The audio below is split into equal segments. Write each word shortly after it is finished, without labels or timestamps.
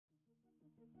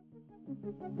Hello,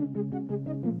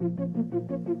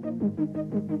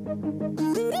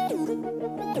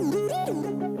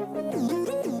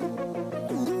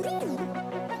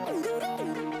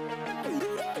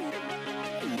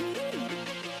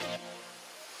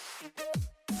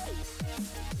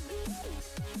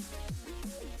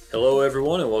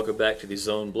 everyone, and welcome back to the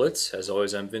Zone Blitz. As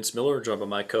always, I'm Vince Miller, joined by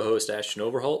my co-host Ashton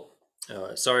Overholt.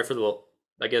 Sorry for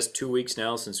the, 2 weeks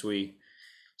now since we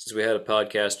had a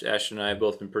podcast. Ashton and I have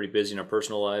both been pretty busy in our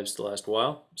personal lives the last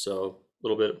while, so a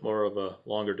little bit more of a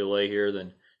longer delay here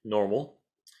than normal.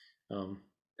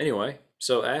 Anyway,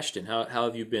 so Ashton, how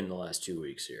have you been the last 2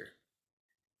 weeks here?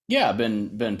 Yeah,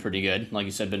 been pretty good. Like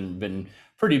you said, been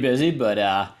pretty busy, but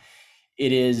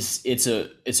it's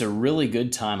a really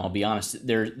good time. I'll be honest.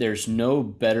 There's no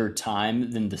better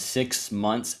time than the 6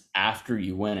 months after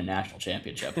you win a national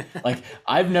championship. Like,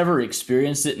 I've never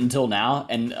experienced it until now,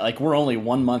 and like, we're only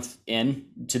 1 month in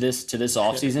to this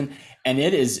off season, and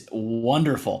it is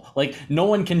wonderful. Like, no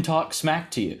one can talk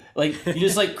smack to you. Like, you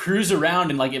just like cruise around,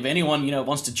 and like, if anyone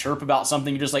wants to chirp about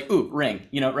something, you're just like, ooh, ring,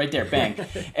 right there, bang.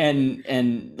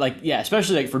 and like, yeah,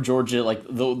 especially like for Georgia, like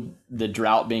the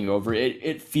drought being over,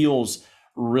 it feels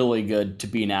really good to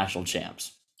be national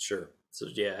champs. Sure. So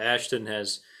yeah, Ashton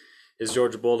his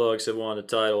Georgia Bulldogs have won a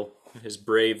title. His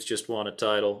Braves just won a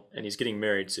title, and he's getting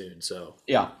married soon. So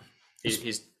yeah,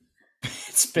 he's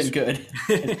it's been good.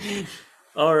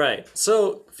 All right.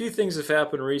 So a few things have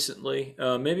happened recently.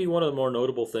 Maybe one of the more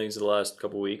notable things of the last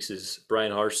couple of weeks is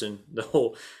Bryan Harsin, the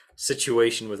whole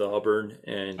situation with Auburn,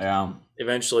 and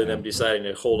eventually them deciding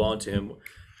to hold on to him.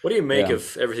 What do you make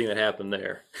of everything that happened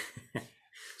there?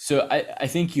 So I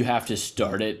think you have to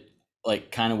start it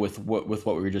like kind of with what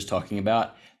we were just talking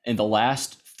about. In the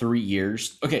last 3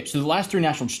 years, okay, so the last three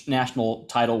national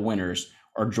title winners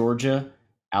are Georgia,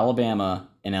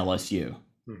 Alabama, and LSU.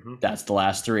 Mm-hmm. That's the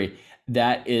last three.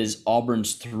 That is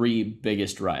Auburn's three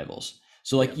biggest rivals.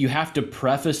 So like you have to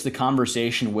preface the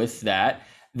conversation with that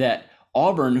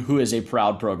Auburn, who is a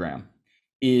proud program,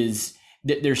 is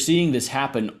that they're seeing this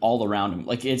happen all around them.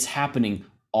 Like, it's happening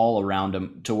all around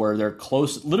them to where they're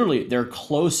close, literally their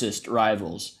closest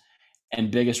rivals and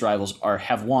biggest rivals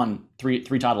have won three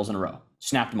titles in a row,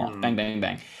 snapped them off, bang, bang,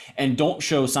 bang, and don't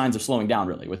show signs of slowing down,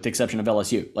 really, with the exception of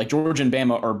LSU. Like, Georgia and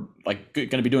Bama are like going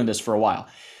to be doing this for a while.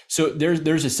 So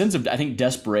there's a sense of, I think,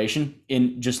 desperation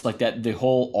in just like that, the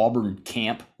whole Auburn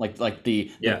camp, like the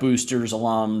boosters,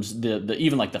 alums, the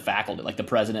even like the faculty, like the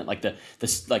president, like the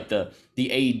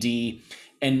AD,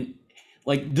 and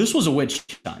like this was a witch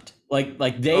hunt. Like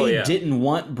they didn't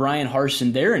want Bryan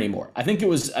Harsin there anymore. I think it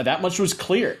was that much was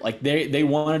clear. Like they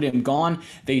wanted him gone.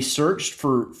 They searched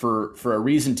for a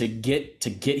reason to get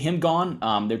him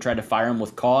gone. They tried to fire him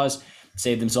with cause,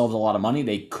 save themselves a lot of money.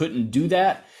 They couldn't do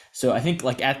that. So I think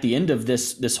like at the end of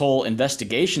this whole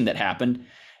investigation that happened,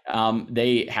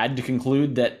 they had to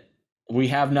conclude that we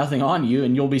have nothing on you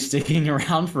and you'll be sticking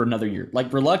around for another year,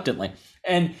 like reluctantly.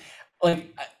 And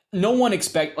like no one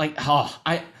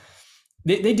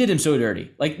they did him so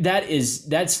dirty. Like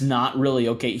that's not really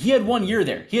okay. He had 1 year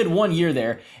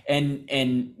there. And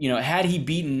had he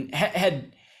beaten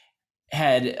had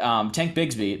Tank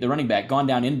Bigsby, the running back, gone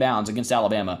down inbounds against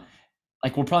Alabama,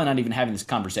 like we're probably not even having this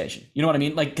conversation. You know what I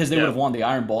mean? Like, because they would have won the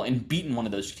Iron Bowl and beaten one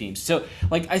of those teams. So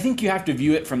like I think you have to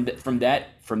view it from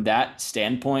that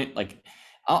standpoint. Like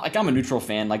I'm a neutral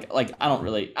fan. Like I don't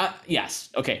really. Yes,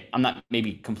 okay. I'm not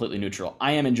maybe completely neutral.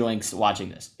 I am enjoying watching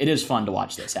this. It is fun to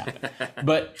watch this happen.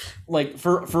 But like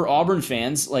for Auburn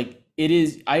fans, like it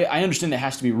is. I understand that it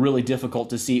has to be really difficult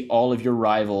to see all of your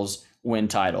rivals win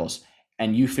titles,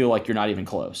 and you feel like you're not even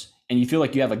close, and you feel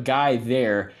like you have a guy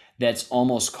there that's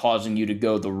almost causing you to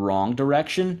go the wrong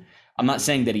direction. I'm not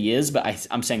saying that he is, but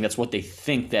I'm saying that's what they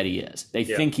think that he is. They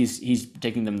think he's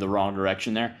taking them the wrong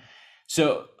direction there.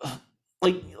 So.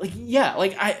 I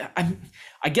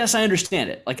guess I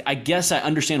understand it. Like, I guess I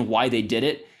understand why they did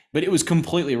it, but it was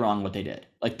completely wrong what they did.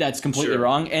 Like, that's completely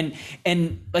wrong. And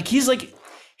like, he's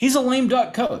a lame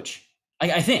duck coach.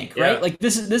 I think, right? Like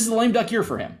this is the lame duck year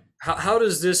for him. How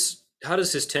does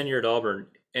his tenure at Auburn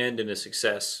end in a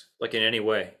success? Like, in any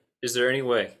way? Is there any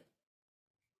way?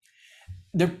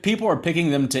 People are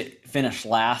picking them to finish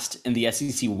last in the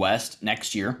SEC West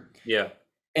next year. Yeah.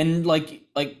 And like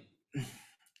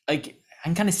I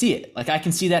can kind of see it. Like, I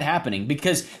can see that happening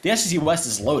because the SEC West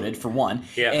is loaded, for one.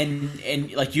 Yeah.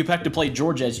 And like, you have to play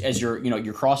Georgia as your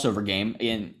crossover game,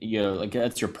 and like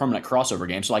that's your permanent crossover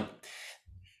game. So like,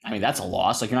 I mean, that's a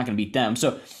loss. Like, you're not going to beat them.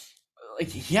 So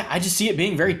like, yeah, I just see it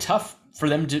being very tough for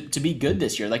them to be good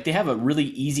this year. Like, they have a really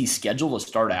easy schedule to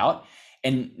start out,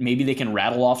 and maybe they can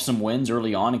rattle off some wins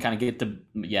early on and kind of get the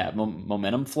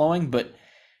momentum flowing. But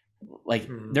Like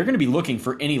they're going to be looking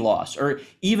for any loss, or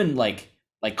even like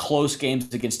close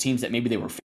games against teams that maybe they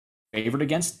were favored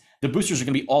against. The boosters are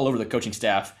going to be all over the coaching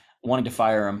staff wanting to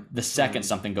fire him the second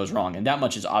something goes wrong, and that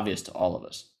much is obvious to all of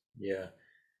us. Yeah.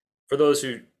 For those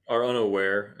who are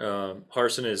unaware,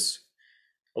 Harsin is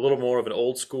a little more of an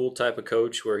old school type of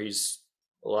coach where he's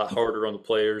a lot harder on the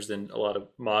players than a lot of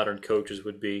modern coaches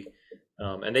would be.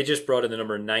 And they just brought in the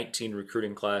number 19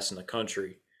 recruiting class in the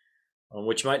country,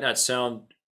 which might not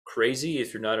sound crazy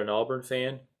if you're not an Auburn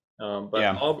fan. But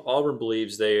Yeah. Auburn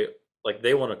believes they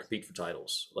want to compete for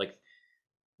titles. Like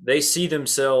they see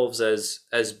themselves as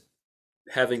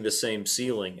having the same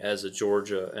ceiling as a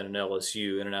Georgia and an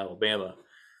LSU and an Alabama.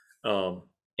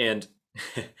 And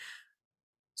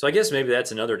so I guess maybe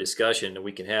that's another discussion that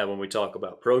we can have when we talk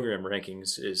about program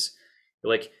rankings is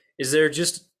like, is there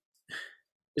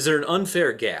an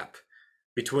unfair gap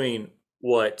between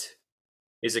what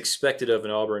is expected of an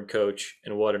Auburn coach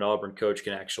and what an Auburn coach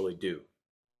can actually do?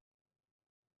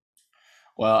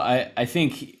 Well, I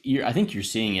think you're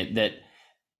seeing it that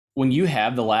when you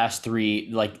have the last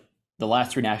three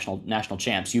national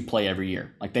champs, you play every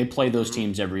year. Like they play those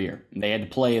teams every year. And they had to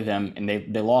play them, and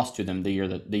they lost to them the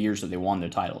years that they won their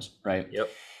titles, right?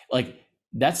 Yep. Like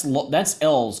that's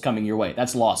L's coming your way.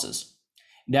 That's losses.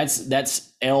 That's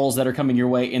L's that are coming your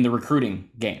way in the recruiting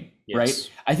game, yes.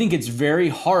 Right? I think it's very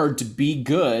hard to be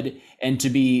good and to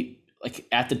be like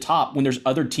at the top when there's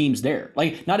other teams there.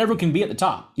 Like not everyone can be at the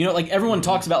top. You know, like everyone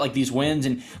talks about like these wins,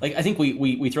 and like I think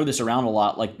we throw this around a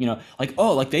lot. Like, you know, like,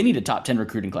 oh, like they need a top 10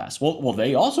 recruiting class. Well,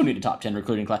 they also need a top 10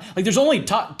 recruiting class. Like there's only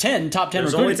top 10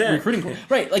 recruiting class.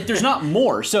 Right? Like there's not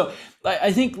more. So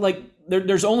I think like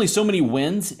there's only so many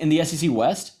wins in the SEC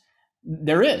West.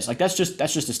 There is like that's just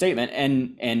a statement,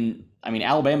 and I mean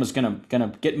Alabama's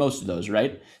gonna get most of those,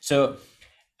 right? So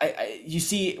you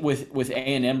see with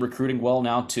A&M recruiting well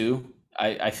now too.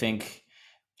 I think,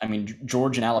 I mean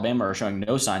Georgia and Alabama are showing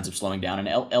no signs of slowing down, and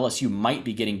LSU might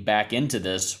be getting back into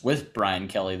this with Brian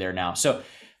Kelly there now. So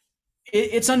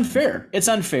it's unfair. It's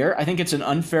unfair. I think it's an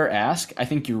unfair ask. I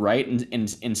think you're right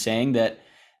in saying that.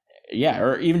 Yeah,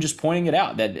 or even just pointing it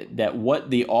out that what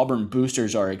the Auburn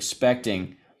boosters are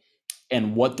expecting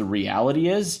and what the reality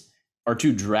is are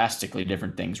two drastically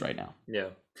different things right now. Yeah.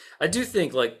 I do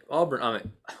think like Auburn, I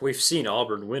mean, we've seen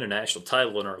Auburn win a national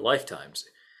title in our lifetimes,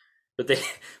 but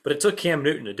it took Cam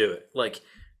Newton to do it. Like,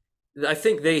 I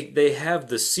think they have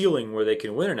the ceiling where they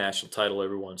can win a national title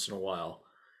every once in a while,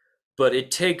 but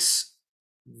it takes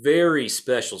very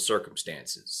special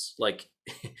circumstances. Like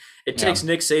it takes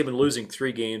Nick Saban losing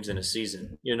 3 games in a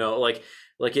season, you know, like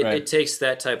it takes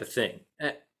that type of thing.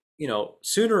 You know,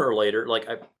 sooner or later, like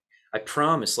I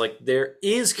promise, like there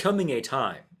is coming a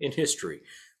time in history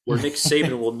where Nick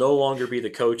Saban will no longer be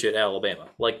the coach at Alabama.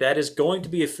 Like that is going to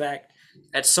be a fact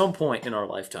at some point in our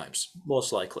lifetimes,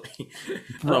 most likely. You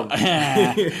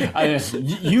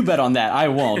bet on that. I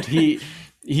won't. He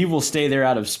will stay there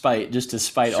out of spite, just to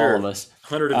spite all of us.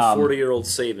 140-year-old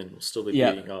Saban will still be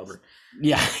beating Auburn.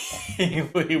 Yeah, he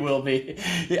will be.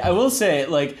 I will say,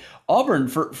 like Auburn,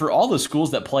 for all the schools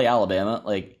that play Alabama,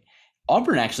 like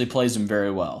Auburn actually plays them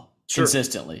very well,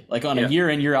 consistently, like on a year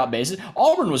in, year out basis.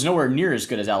 Auburn was nowhere near as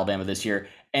good as Alabama this year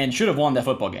and should have won that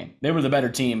football game. They were the better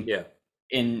team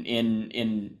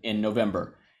in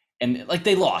November. And like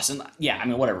they lost. And yeah, I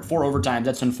mean, whatever, 4 overtimes,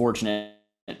 that's unfortunate.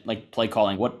 Like play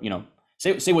calling, what, you know,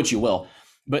 say what you will.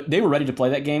 But they were ready to play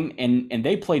that game, and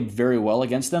they played very well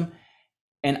against them.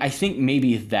 And I think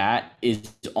maybe that is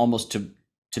almost to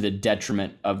the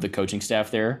detriment of the coaching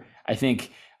staff there. I think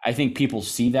people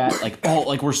see that like, oh,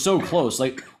 like we're so close.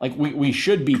 Like we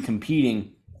should be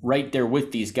competing right there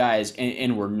with these guys,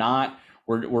 and we're not.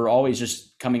 We're always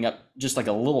just coming up just like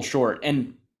a little short.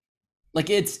 And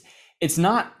like it's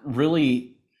not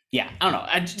really, I don't know.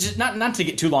 I just not to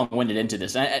get too long-winded into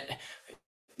this.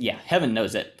 Heaven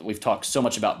knows that we've talked so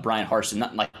much about Bryan Harsin,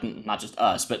 not just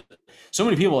us, but so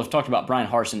many people have talked about Bryan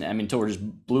Harsin. I mean, until we're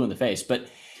just blue in the face. But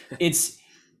it's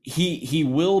he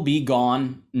will be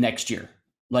gone next year.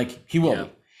 Like he will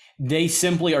be. They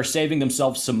simply are saving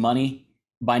themselves some money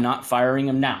by not firing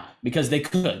him now, because they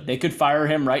could fire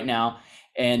him right now,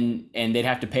 and they'd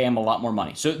have to pay him a lot more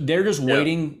money. So they're just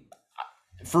waiting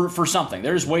for something.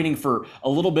 They're just waiting for a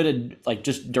little bit of like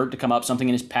just dirt to come up, something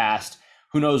in his past.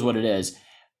 Who knows what it is?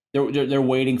 They're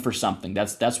waiting for something.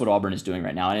 That's what Auburn is doing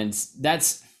right now, and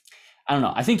that's I don't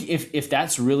know. I think if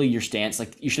that's really your stance,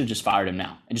 like you should have just fired him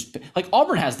now, and just like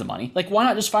Auburn has the money. Like why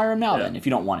not just fire him now then? If you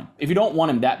don't want him, if you don't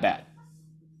want him that bad.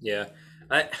 Yeah,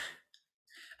 I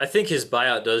think his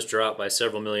buyout does drop by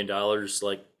several $1 million,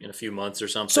 like in a few months or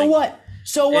something.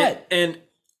 So what? And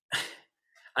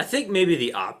I think maybe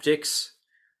the optics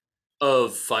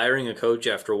of firing a coach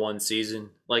after one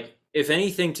season. Like, if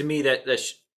anything, to me,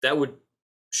 that would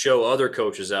show other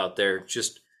coaches out there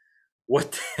just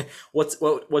what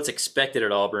what's expected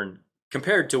at Auburn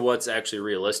compared to what's actually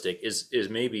realistic is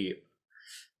maybe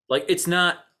like it's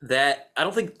not that I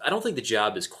don't think the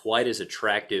job is quite as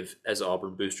attractive as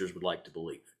Auburn boosters would like to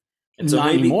believe. And so Not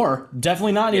maybe anymore.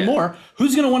 Definitely not yeah, anymore.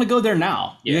 Who's going to want to go there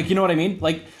now? yeah, Like, you know what I mean?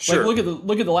 Like sure, look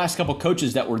at the last couple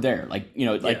coaches that were there. Like,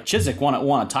 like yeah, Chiswick won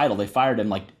a title. They fired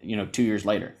him 2 years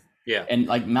later. yeah, And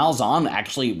like Malzahn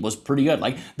actually was pretty good.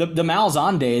 Like the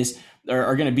Malzahn days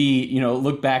are going to be,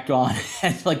 look back on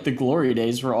as like the glory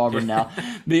days for Auburn now.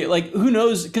 Like, who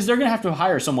knows? Because they're going to have to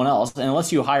hire someone else, and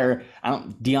unless you hire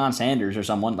Deion Sanders or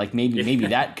someone, like maybe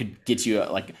that could get you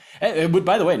it would,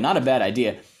 by the way, not a bad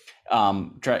idea.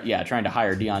 Trying to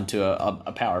hire Deion to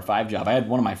a Power 5 job. I had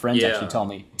one of my friends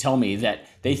actually tell me that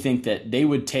they think that they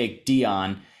would take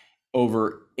Deion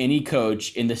over any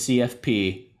coach in the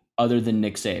CFP other than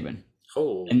Nick Saban.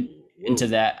 oh, And to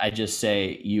that, I just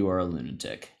say you are a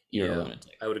lunatic. You're a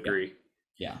lunatic. I would agree.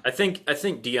 Yeah. I think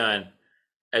Deion,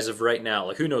 as of right now,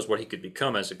 like who knows what he could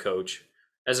become as a coach.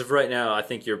 As of right now, I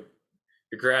think you're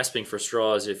grasping for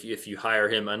straws if you hire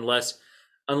him, unless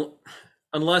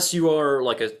you are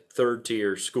like a third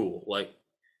tier school. Like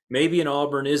maybe an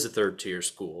Auburn is a third tier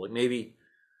school. Like maybe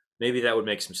that would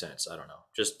make some sense. I don't know.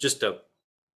 Just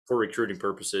for recruiting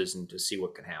purposes and to see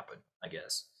what can happen, I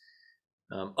guess.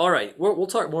 All right, we'll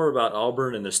talk more about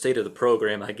Auburn and the state of the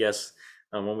program, I guess,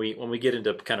 when we get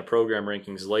into kind of program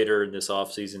rankings later in this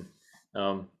offseason.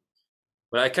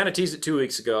 But I kind of teased it 2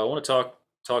 weeks ago. I want to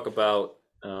talk about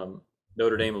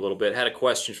Notre Dame a little bit. Had a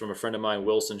question from a friend of mine,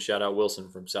 Wilson. Shout out Wilson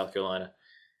from South Carolina.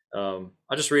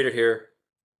 I'll just read it here.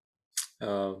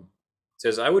 It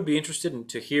says, I would be interested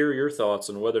to hear your thoughts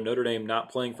on whether Notre Dame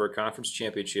not playing for a conference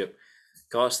championship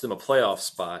cost them a playoff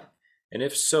spot. And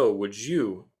if so, would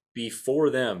you be for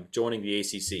them joining the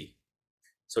ACC?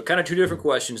 So kind of two different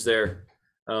questions there.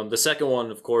 The second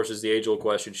one, of course, is the age-old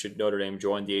question, should Notre Dame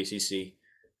join the ACC?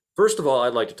 First of all,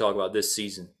 I'd like to talk about this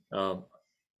season.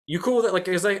 You cool with that? Like,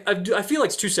 because I feel like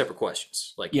it's two separate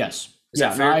questions. Like, yes. Is yeah,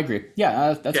 that fair? No, I agree.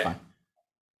 Yeah, that's fine.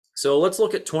 So let's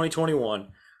look at 2021.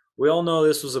 We all know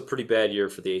this was a pretty bad year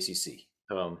for the ACC.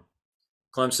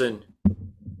 Clemson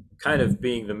kind of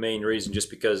being the main reason, just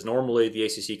because normally the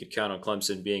ACC could count on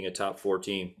Clemson being a top 4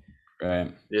 team.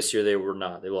 Right. This year they were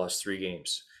not. They lost 3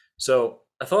 games. So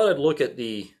I thought I'd look at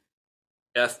the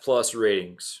F plus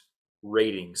ratings,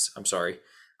 which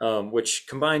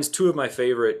combines two of my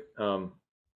favorite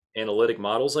analytic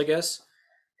models, I guess,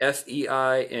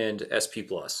 FEI and SP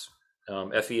plus.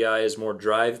 FEI is more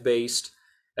drive based.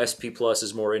 SP plus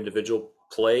is more individual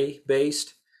play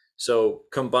based. So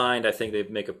combined, I think they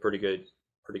make a pretty good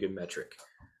metric.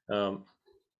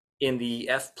 In the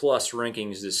F plus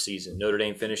rankings this season, Notre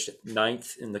Dame finished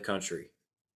 9th in the country.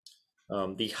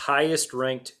 The highest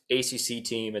ranked ACC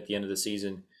team at the end of the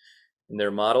season in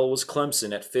their model was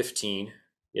Clemson at 15.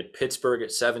 You had Pittsburgh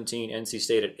at 17, NC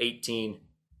State at 18,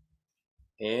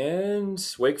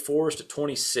 and Wake Forest at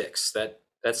 26.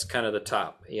 That's kind of the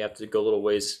top. You have to go a little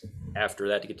ways after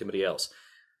that to get to anybody else.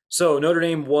 So Notre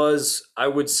Dame was, I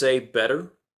would say,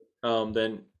 better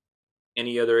than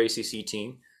any other ACC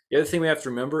team. The other thing we have to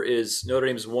remember is Notre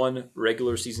Dame's one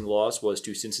regular season loss was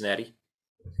to Cincinnati.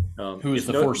 Who is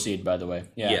the 4 seed, by the way?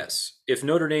 Yeah. Yes. If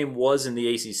Notre Dame was in the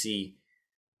ACC,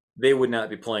 they would not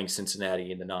be playing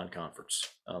Cincinnati in the non-conference.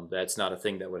 That's not a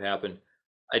thing that would happen.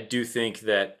 I do think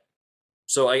that.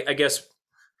 So I guess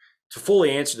to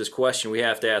fully answer this question, we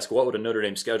have to ask, what would a Notre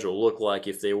Dame schedule look like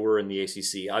if they were in the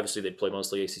ACC? Obviously, they'd play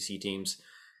mostly ACC teams.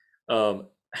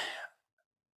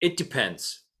 It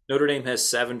depends. Notre Dame has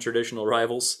 7 traditional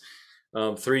rivals,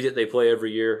 3 that they play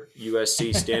every year: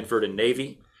 USC, Stanford, and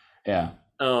Navy. Yeah.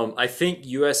 I think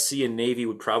USC and Navy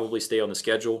would probably stay on the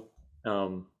schedule.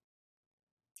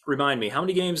 Remind me, how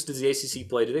many games does the ACC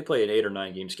play? Do they play an 8 or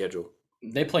 9 game schedule?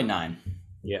 They play 9.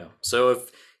 Yeah. So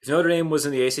if Notre Dame was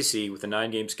in the ACC with a 9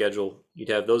 game schedule, you'd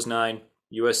have those 9.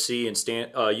 USC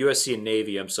and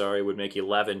Navy, would make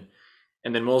 11,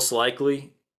 and then most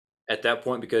likely at that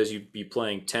point, because you'd be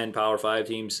playing 10 Power 5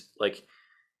 teams, like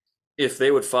if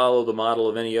they would follow the model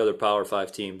of any other Power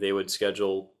 5 team, they would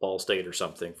schedule Ball State or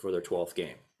something for their 12th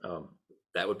game.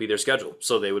 That would be their schedule.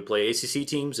 So they would play ACC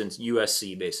teams and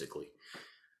USC basically.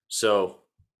 So,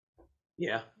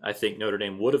 yeah, I think Notre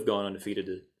Dame would have gone undefeated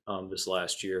this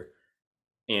last year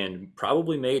and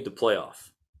probably made the playoff.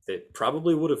 They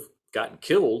probably would have gotten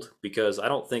killed because I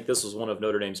don't think this was one of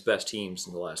Notre Dame's best teams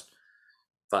in the last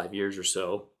 5 years or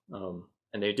so.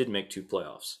 And they did make 2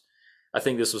 playoffs. I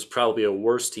think this was probably a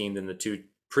worse team than the 2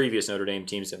 previous Notre Dame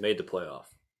teams that made the playoff.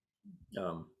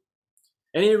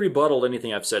 Any rebuttal to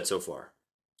anything I've said so far?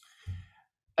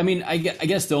 I mean, I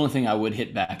guess the only thing I would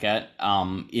hit back at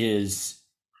is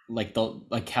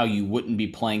like how you wouldn't be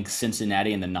playing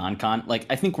Cincinnati in the non-con. Like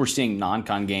I think we're seeing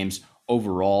non-con games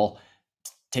overall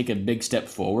take a big step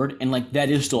forward, and like that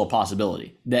is still a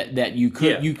possibility that you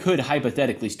could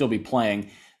hypothetically still be playing.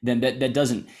 Then that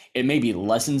doesn't, it maybe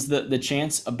lessens the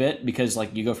chance a bit, because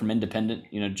like you go from independent,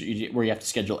 where you have to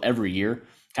schedule every year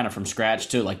kind of from scratch,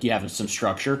 to like you have some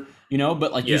structure,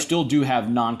 but like you still do have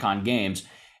non-con games,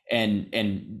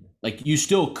 and like you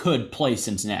still could play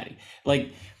Cincinnati.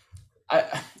 Like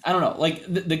I don't know, like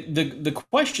the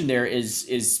question there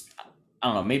is I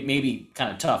don't know, maybe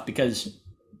kind of tough, because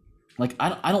like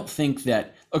I don't think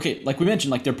that, okay, like we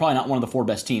mentioned, like they're probably not one of the 4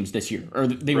 best teams this year, or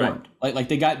they weren't. Like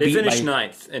they got beat, finished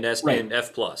ninth in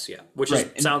F plus, which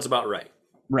sounds about right.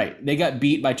 Right, they got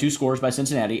beat by 2 scores by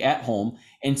Cincinnati at home,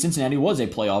 and Cincinnati was a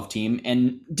playoff team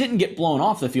and didn't get blown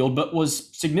off the field, but was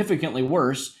significantly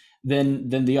worse than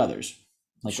the others.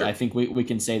 Like I think we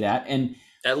can say that, and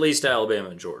at least Alabama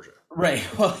and Georgia. Right.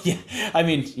 Well, yeah. I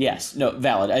mean, yes. No,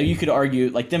 valid. You could argue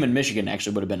like them and Michigan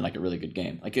actually would have been like a really good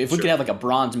game. Like if we could have like a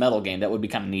bronze medal game, that would be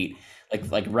kind of neat.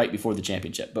 Like right before the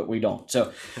championship, but we don't.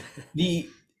 So the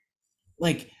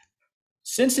like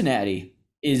Cincinnati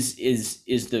is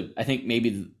the, I think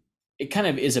maybe it kind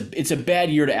of is it's a bad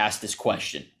year to ask this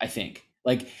question. I think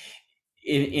like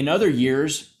in other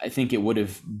years, I think it would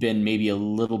have been maybe a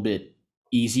little bit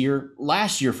easier.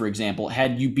 Last year, for example,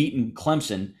 had you beaten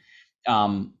Clemson,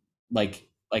 like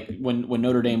when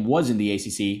Notre Dame was in the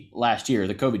ACC last year,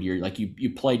 the COVID year, like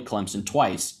you played Clemson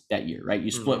twice that year, right?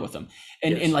 You split with them,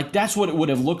 and like that's what it would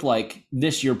have looked like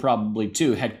this year probably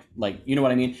too. Had like, you know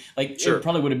what I mean? Like it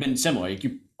probably would have been similar. Like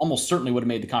you almost certainly would have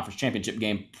made the conference championship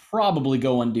game, probably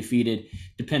go undefeated,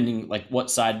 depending like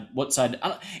what side.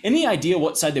 Any idea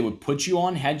what side they would put you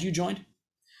on had you joined?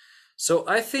 So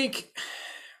I think,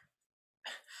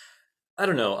 I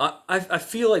don't know. I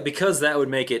feel like because that would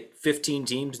make it 15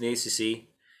 teams in the ACC.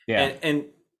 Yeah. And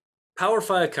Power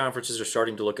 5 conferences are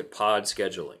starting to look at pod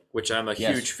scheduling, which I'm a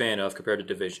huge fan of compared to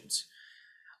divisions.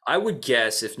 I would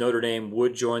guess if Notre Dame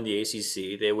would join the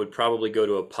ACC, they would probably go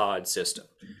to a pod system,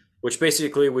 which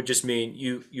basically would just mean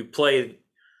you play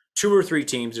 2 or 3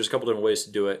 teams. There's a couple different ways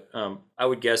to do it. I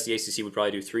would guess the ACC would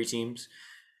probably do 3 teams.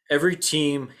 Every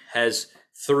team has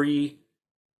 3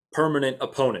 permanent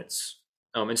opponents.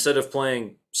 Instead of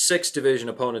playing 6 division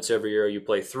opponents every year, you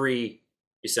play 3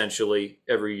 essentially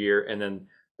every year, and then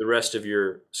the rest of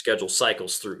your schedule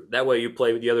cycles through. That way you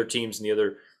play with the other teams in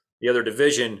the other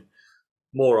division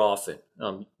more often.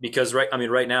 Because right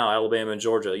now Alabama and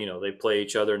Georgia, they play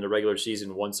each other in the regular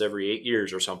season once every 8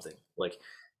 years or something, like,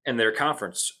 and they're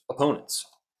conference opponents.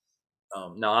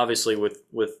 Now obviously with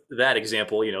that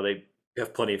example, they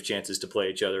have plenty of chances to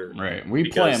play each other. Right. We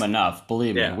play them enough,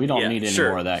 believe me. We don't need any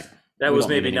more of that. That was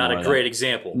maybe not a great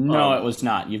example. No, it was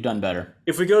not. You've done better.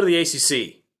 If we go to the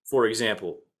ACC, for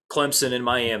example, Clemson and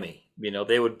Miami,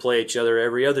 they would play each other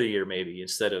every other year maybe,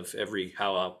 instead of every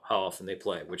how often they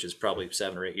play, which is probably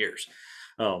 7 or 8 years.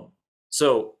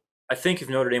 So I think if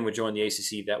Notre Dame would join the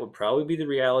ACC, that would probably be the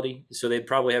reality. So they'd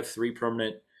probably have 3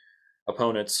 permanent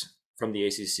opponents from the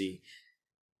ACC.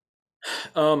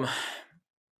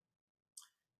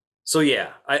 So yeah,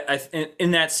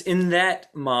 and that's in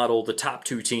that model, the top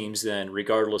 2 teams then,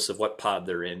 regardless of what pod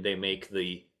they're in, they make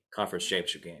the conference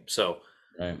championship game. So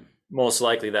most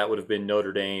likely that would have been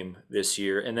Notre Dame this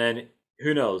year, and then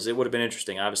who knows? It would have been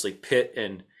interesting. Obviously, Pitt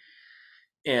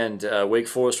and Wake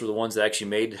Forest were the ones that actually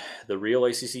made the real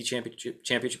ACC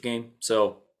championship game.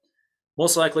 So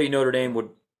most likely Notre Dame would.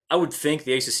 I would think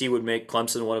the ACC would make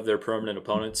Clemson one of their permanent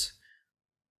opponents.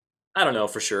 I don't know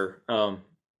for sure.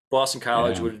 Boston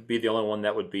College would be the only one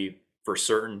that would be for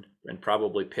certain, and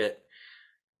probably Pitt.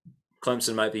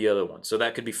 Clemson might be the other one. So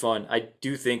that could be fun. I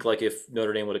do think like if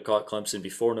Notre Dame would have caught Clemson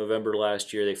before November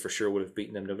last year, they for sure would have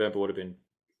beaten them. November would have been,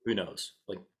 who knows?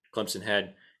 Like Clemson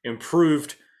had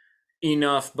improved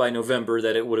enough by November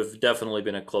that it would have definitely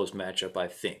been a close matchup, I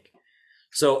think.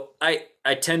 So I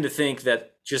tend to think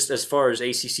that just as far as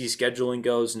ACC scheduling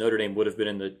goes, Notre Dame would have been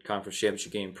in the conference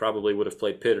championship game, probably would have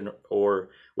played Pitt or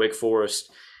Wake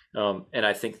Forest. And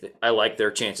I think that I like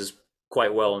their chances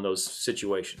quite well in those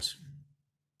situations.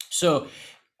 So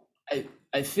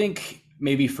I think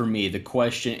maybe for me, the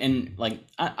question, and like,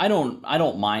 I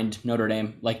don't mind Notre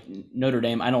Dame. Like Notre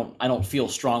Dame, I don't feel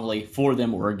strongly for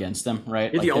them or against them.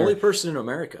 Right. You're the only person in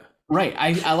America. Right.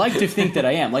 I like to think that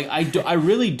I am. Like I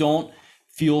really don't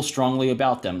feel strongly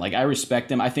about them. Like I respect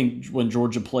them. I think when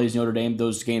Georgia plays Notre Dame,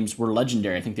 those games were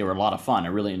legendary. I think they were a lot of fun. I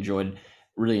really enjoyed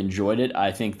it.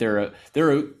 I think they're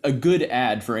a good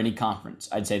ad for any conference.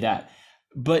 I'd say that.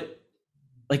 But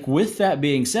like with that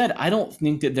being said, I don't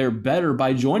think that they're better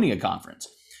by joining a conference.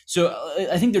 So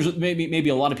I think there's maybe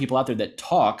a lot of people out there that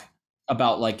talk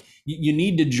about like you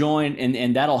need to join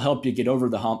and that'll help you get over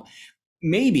the hump.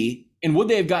 Maybe. And would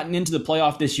they have gotten into the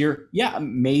playoff this year? Yeah,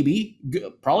 maybe.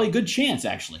 Probably a good chance,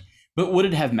 actually. But would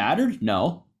it have mattered?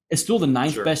 No. It's still the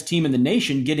ninth best team in the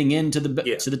nation getting into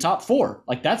the top four.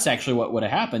 Like that's actually what would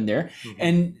have happened there. Mm-hmm.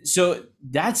 And so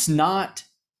that's not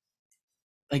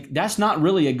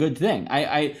really a good thing.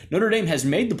 Notre Dame has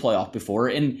made the playoff before,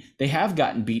 and they have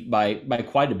gotten beat by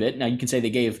quite a bit. Now you can say they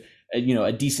gave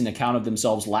a decent account of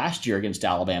themselves last year against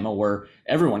Alabama, where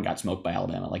everyone got smoked by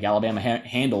Alabama. Like Alabama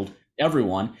handled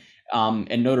everyone,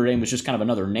 and Notre Dame was just kind of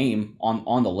another name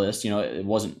on the list. It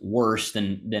wasn't worse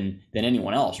than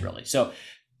anyone else really. So,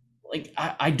 like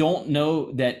I don't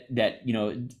know that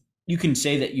you can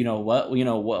say that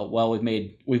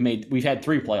we've had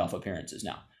 3 playoff appearances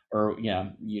now. Or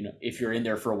if you're in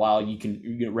there for a while, you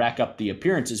can rack up the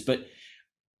appearances. But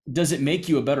does it make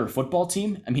you a better football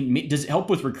team? I mean, does it help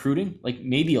with recruiting? Like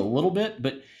maybe a little bit,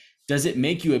 but does it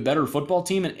make you a better football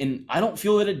team? And I don't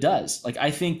feel that it does. Like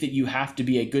I think that you have to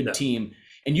be a good team,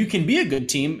 and you can be a good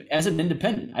team as an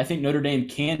independent. I think Notre Dame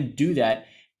can do that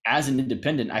as an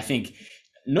independent. I think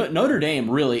Notre Dame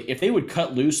really, if they would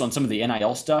cut loose on some of the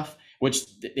NIL stuff,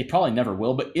 which they probably never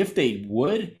will, but if they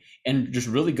would and just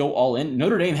really go all in,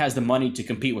 Notre Dame has the money to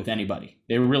compete with anybody.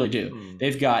 They really do.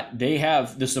 They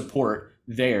have the support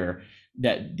there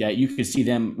that you could see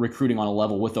them recruiting on a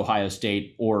level with Ohio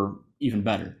State or even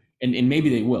better. And maybe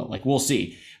they will. Like we'll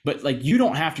see. But like you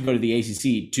don't have to go to the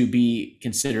ACC to be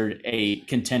considered a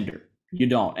contender. You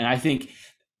don't. And I think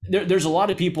there's a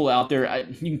lot of people out there.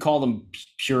 You can call them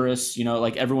purists.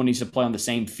 Like everyone needs to play on the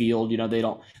same field. They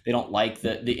don't like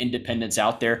the independents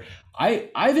out there.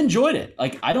 I've enjoyed it.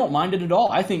 Like I don't mind it at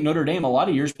all. I think Notre Dame a lot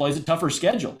of years plays a tougher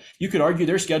schedule. You could argue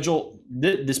their schedule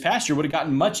this past year would have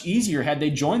gotten much easier had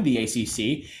they joined the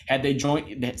ACC. Had they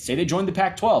joined the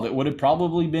Pac-12, it would have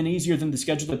probably been easier than the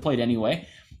schedule they played anyway.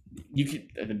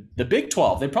 The Big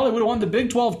 12, they probably would have won the Big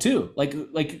 12 too. Like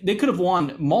they could have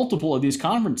won multiple of these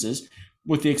conferences,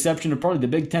 with the exception of probably the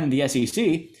Big 10 and the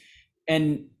SEC,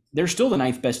 and they're still the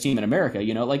 9th best team in America.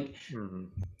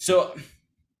 So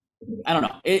I don't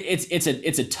know.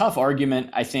 It's a tough argument.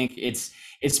 I think it's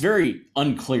very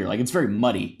unclear. Like it's very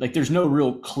muddy. Like there's no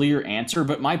real clear answer.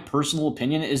 But my personal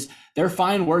opinion is they're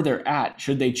fine where they're at.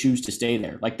 Should they choose to stay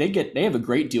there? Like they have a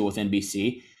great deal with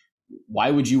NBC. Why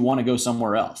would you want to go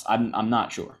somewhere else? I'm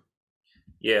not sure.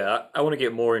 Yeah, I want to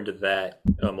get more into that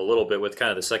a little bit with kind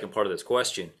of the second part of this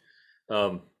question.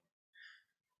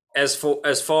 As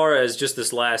far as just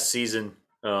this last season,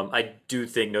 I do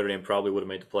think Notre Dame probably would have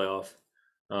made the playoff.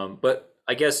 But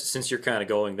I guess since you're kind of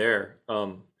going there,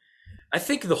 I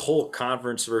think the whole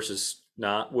conference versus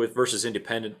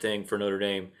independent thing for Notre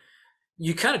Dame,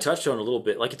 you kind of touched on a little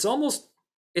bit. Like it's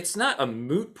not a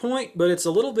moot point, but it's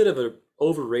a little bit of an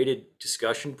overrated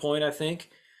discussion point, I think.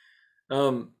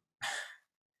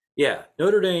 Yeah,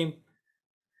 Notre Dame,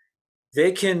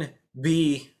 they can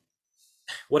be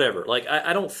whatever. Like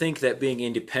I don't think that being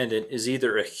independent is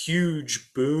either a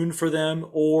huge boon for them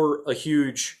or a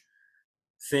huge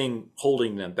thing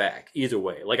holding them back. Either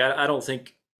way, like I don't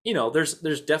think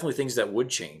there's definitely things that would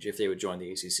change if they would join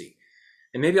the ACC,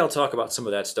 and maybe I'll talk about some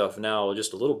of that stuff now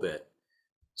just a little bit.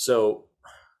 So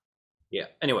yeah.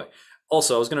 Anyway,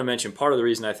 also I was going to mention part of the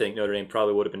reason I think Notre Dame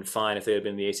probably would have been fine if they had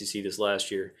been in the ACC this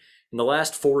last year. In the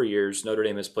last 4 years, Notre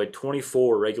Dame has played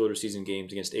 24 regular season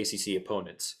games against ACC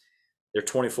opponents. They're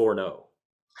 24-0.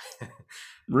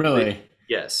 Really?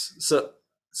 Yes. So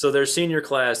their senior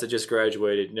class that just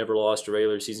graduated never lost a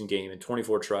regular season game in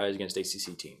 24 tries against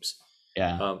ACC teams.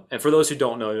 Yeah. And for those who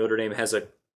don't know, Notre Dame has a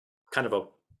kind of a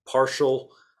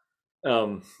partial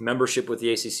membership with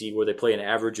the ACC where they play an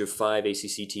average of 5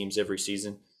 ACC teams every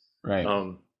season. Right.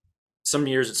 Some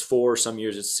years it's 4, some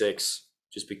years it's 6.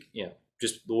 Just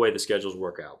the way the schedules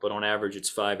work out. But on average, it's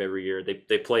 5 every year.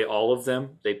 They play all of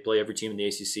them. They play every team in the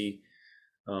ACC.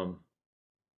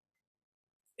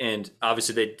 And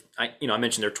obviously I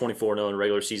mentioned they're 24-0 in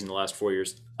regular season the last 4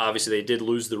 years. Obviously they did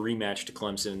lose the rematch to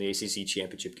Clemson in the ACC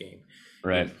championship game,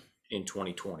 right, in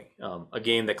 2020. A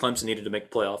game that Clemson needed to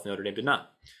make the playoff, Notre Dame did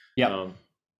not. Yeah.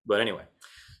 But anyway,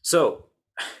 so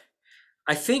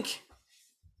I think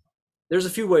there's a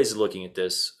few ways of looking at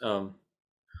this.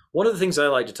 One of the things I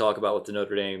like to talk about with the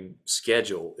Notre Dame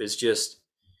schedule is just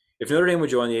if Notre Dame would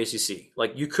join the ACC,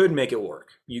 like you could make it work.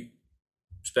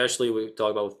 Especially we talk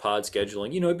about with pod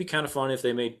scheduling, it'd be kind of fun if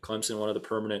they made Clemson one of the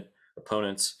permanent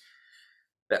opponents.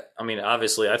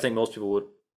 Obviously, I think most people would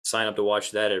sign up to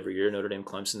watch that every year. Notre Dame,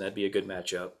 Clemson, that'd be a good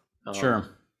matchup. Sure.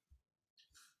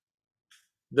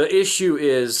 The issue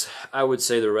is, I would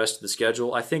say, the rest of the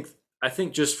schedule. I think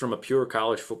just from a pure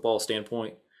college football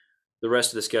standpoint, the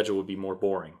rest of the schedule would be more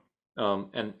boring.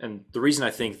 And the reason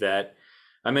I think that,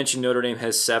 I mentioned Notre Dame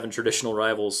has 7 traditional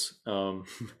rivals.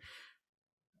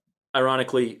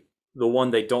 Ironically, the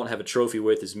one they don't have a trophy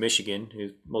with is Michigan, who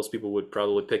most people would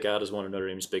probably pick out as one of Notre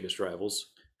Dame's biggest rivals.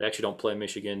 They actually don't play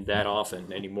Michigan that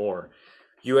often anymore.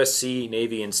 USC,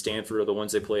 Navy, and Stanford are the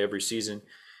ones they play every season.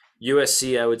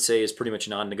 USC, I would say, is pretty much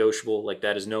non-negotiable. Like,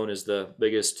 that is known as the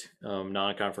biggest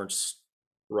non-conference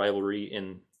rivalry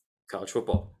in college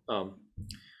football.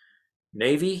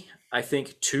 Navy, I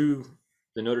think, to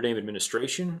the Notre Dame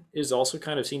administration, is also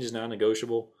kind of seen as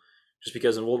non-negotiable, just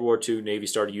because in World War II, Navy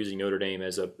started using Notre Dame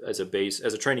as a base,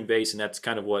 as a training base, and that's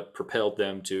kind of what propelled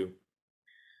them to,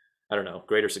 I don't know,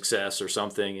 greater success or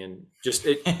something. And just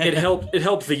it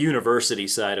helped the university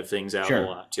side of things out a Sure.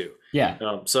 lot too. Yeah.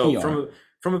 So PR.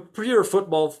 from a pure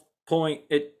football point,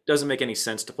 it doesn't make any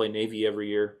sense to play Navy every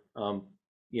year.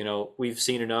 We've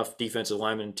seen enough defensive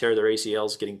linemen tear their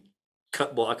ACLs getting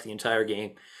cut block the entire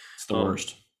game. It's the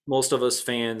worst. Most of us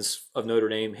fans of Notre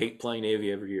Dame hate playing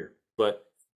Navy every year, but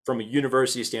from a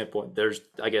university standpoint,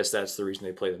 I guess that's the reason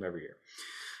they play them every year.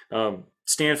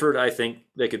 Stanford, I think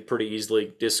they could pretty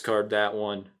easily discard that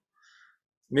one.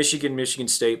 Michigan, Michigan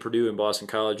State, Purdue, and Boston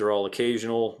College are all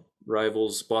occasional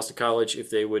rivals. Boston College, if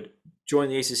they would join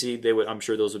the ACC, they would. I'm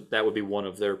sure that would be one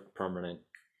of their permanent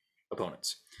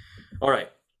opponents. All right.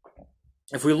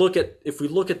 If we look at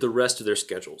the rest of their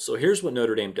schedule, so here's what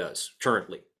Notre Dame does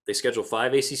currently. They schedule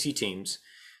 5 ACC teams.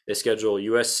 They schedule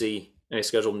USC and they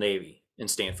schedule Navy and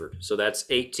Stanford. So that's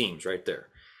 8 teams right there.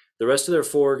 The rest of their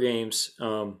 4 games,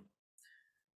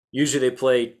 usually they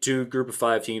play 2 group of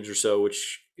 5 teams or so,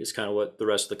 which is kind of what the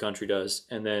rest of the country does.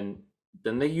 And then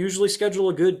they usually schedule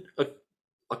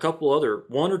a couple other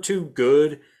 1 or 2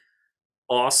 good,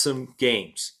 awesome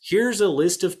games. Here's a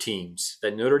list of teams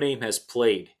that Notre Dame has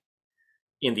played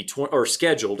in the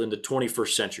scheduled in the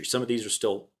 21st century. Some of these are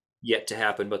still yet to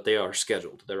happen, but they are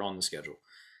scheduled. They're on the schedule.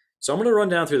 So I'm going to run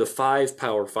down through the 5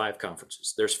 Power 5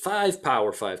 conferences. There's 5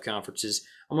 Power 5 conferences.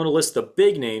 I'm going to list the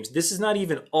big names. This is not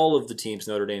even all of the teams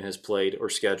Notre Dame has played or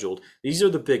scheduled. These are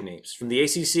the big names. From the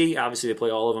ACC, obviously they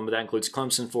play all of them, but that includes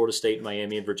Clemson, Florida State,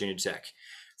 Miami, and Virginia Tech.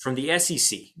 From the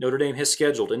SEC, Notre Dame has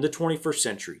scheduled in the 21st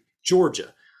century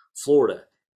Georgia, Florida,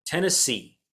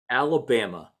 Tennessee,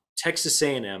 Alabama, Texas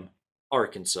A&M,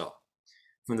 Arkansas.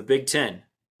 From the Big Ten,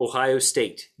 Ohio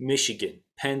State, Michigan,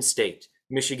 Penn State,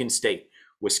 Michigan State,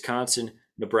 Wisconsin,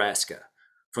 Nebraska.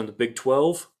 From the Big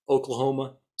 12,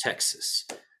 Oklahoma, Texas.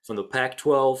 From the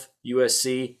Pac-12,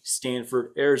 USC,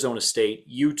 Stanford, Arizona State,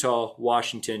 Utah,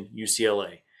 Washington,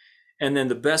 UCLA. And then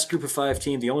the best group of 5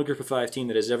 team, the only group of 5 team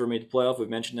that has ever made the playoff, we've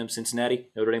mentioned them, Cincinnati.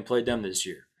 Notre Dame played them this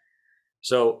year.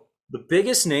 So the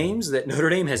biggest names that Notre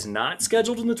Dame has not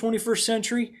scheduled in the 21st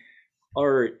century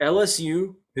are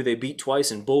LSU, who they beat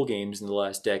twice in bowl games in the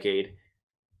last decade,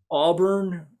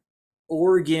 Auburn,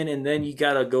 Oregon, and then you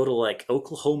got to go to like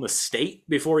Oklahoma State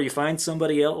before you find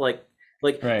somebody else. Like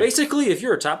Right. basically, if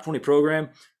you're a top 20 program,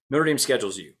 Notre Dame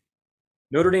schedules you.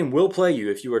 Notre Dame will play you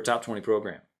if you are a top 20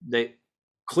 program. They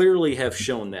clearly have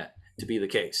shown that to be the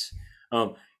case.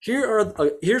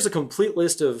 Here's a complete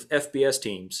list of FBS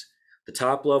teams, the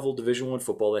top level Division I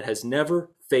football, that has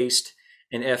never faced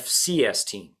an FCS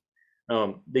team.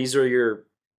 These are your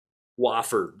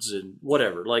Woffords and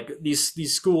whatever, like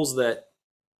these schools that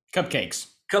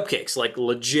cupcakes, like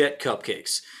legit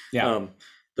cupcakes. Yeah.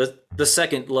 The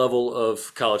second level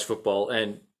of college football,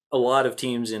 and a lot of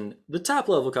teams in the top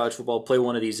level of college football play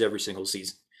one of these every single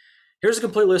season. Here's a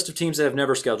complete list of teams that have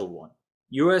never scheduled one: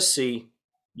 USC,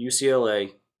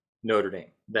 UCLA, Notre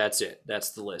Dame. That's it.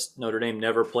 That's the list. Notre Dame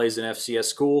never plays an FCS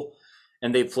school,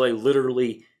 and they play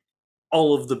literally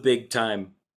all of the big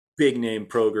name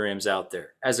programs out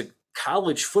there. As a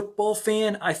college football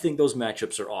fan, I think those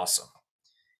matchups are awesome.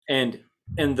 And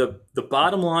the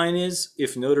bottom line is,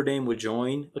 if Notre Dame would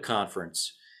join a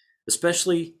conference,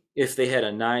 especially if they had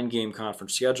a 9-game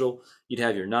conference schedule, you'd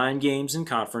have your 9 games in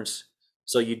conference.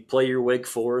 So you'd play your Wake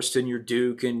Forest and your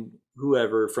Duke and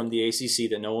whoever from the ACC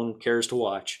that no one cares to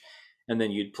watch. And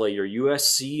then you'd play your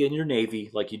USC and your Navy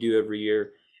like you do every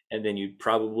year. And then you'd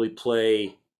probably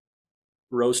play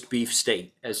Roast Beef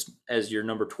State as your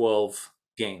number 12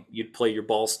 game. You'd play your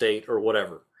Ball State or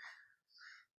whatever.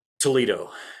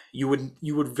 Toledo. You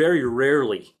would very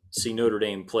rarely see Notre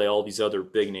Dame play all these other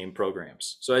big name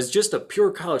programs. So as just a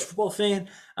pure college football fan,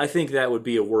 I think that would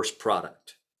be a worse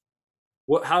product.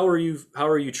 How are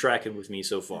you tracking with me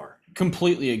so far?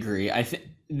 Completely agree. I think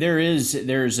there's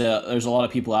a lot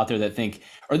of people out there that think,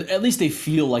 or at least they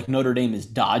feel like Notre Dame is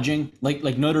dodging,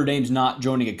 like Notre Dame's not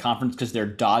joining a conference because they're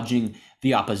dodging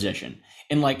the opposition.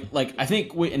 And like I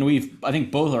think I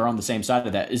think both are on the same side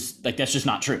of that. Is like that's just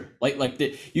not true.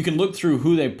 You can look through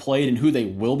who they played and who they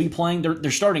will be playing.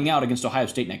 They're starting out against Ohio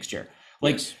State next year.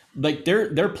 Yes. Like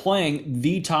they're playing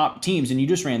the top teams, and you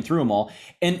just ran through them all.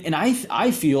 And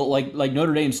I feel like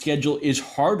Notre Dame's schedule is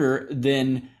harder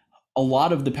than a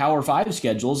lot of the Power Five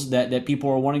schedules that people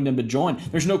are wanting them to join.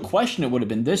 There's no question it would have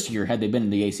been this year had they been in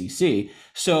the ACC.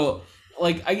 So,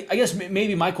 like, I guess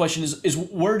maybe my question is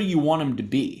where do you want them to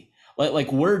be?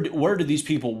 Like where do these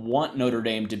people want Notre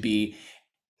Dame to be?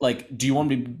 Like, do you want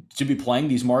them to be playing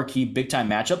these marquee big time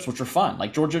matchups, which are fun?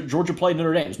 Like Georgia played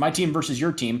Notre Dame. It's my team versus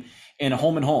your team in a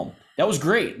home and home. That was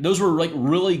great. Those were like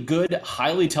really good,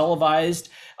 highly televised.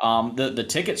 The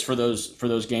tickets for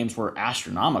those games were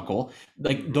astronomical.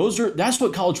 Like that's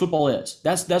what college football is.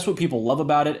 That's what people love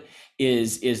about it.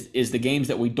 Is the games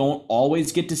that we don't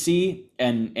always get to see,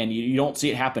 and you don't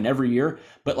see it happen every year.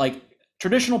 But like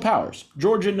traditional powers,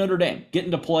 Georgia and Notre Dame getting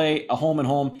to play a home and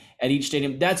home at each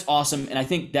stadium. That's awesome, and I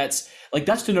think that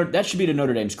should be to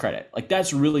Notre Dame's credit. Like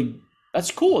that's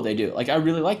cool what they do. Like I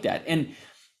really like that. And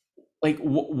like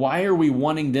why are we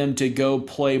wanting them to go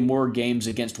play more games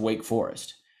against Wake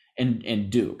Forest and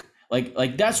Duke?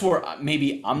 Like that's where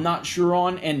maybe I'm not sure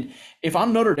on. And if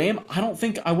I'm Notre Dame, I don't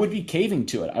think I would be caving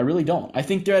to it. I really don't. I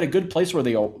think they're at a good place where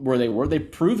they were.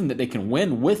 They've proven that they can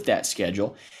win with that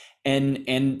schedule.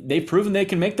 And they've proven they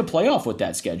can make the playoff with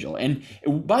that schedule. And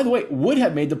by the way, would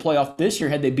have made the playoff this year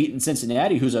had they beaten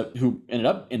Cincinnati, who ended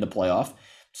up in the playoff.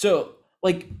 So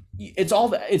like it's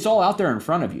all out there in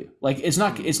front of you. Like it's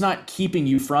not keeping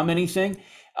you from anything.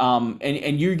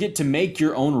 And you get to make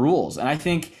your own rules. And I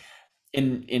think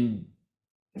in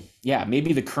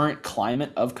maybe the current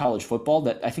climate of college football,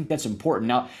 that I think that's important.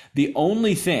 Now, the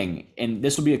only thing, and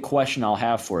this will be a question I'll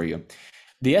have for you,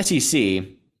 the SEC,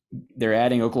 they're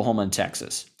adding Oklahoma and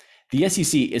Texas. The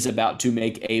SEC is about to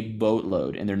make a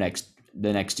boatload in the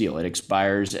next deal. It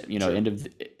expires, Sure.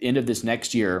 end of this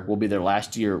next year will be their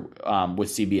last year with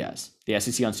CBS. The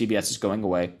SEC on CBS is going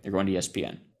away. They're going to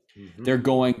ESPN. Mm-hmm. They're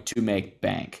going to make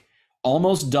bank.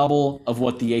 Almost double of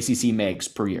what the ACC makes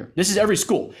per year. This is every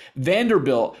school.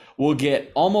 Vanderbilt will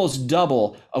get almost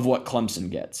double of what Clemson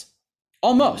gets.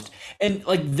 Almost. And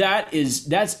like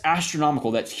that's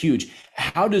astronomical. That's huge.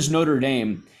 How does Notre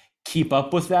Dame keep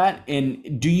up with that?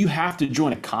 And do you have to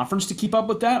join a conference to keep up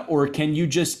with that? Or can you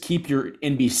just keep your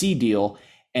NBC deal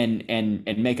and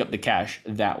make up the cash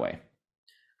that way?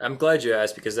 I'm glad you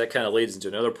asked because that kind of leads into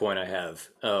another point I have.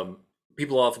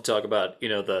 People often talk about,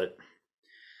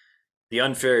 the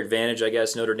unfair advantage I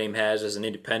guess Notre Dame has as an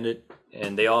independent,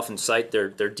 and they often cite their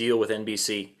deal with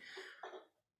NBC.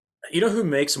 You know who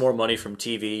makes more money from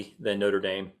TV than Notre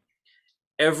Dame?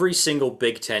 Every single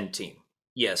Big Ten team.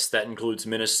 Yes, that includes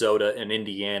Minnesota and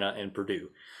Indiana and Purdue.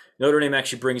 Notre Dame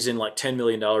actually brings in like $10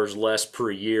 million less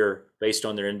per year based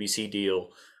on their NBC deal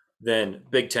than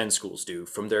Big Ten schools do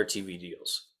from their TV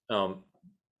deals.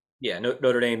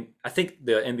 Notre Dame, I think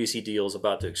the NBC deal is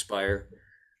about to expire.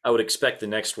 I would expect the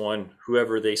next one,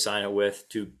 whoever they sign it with,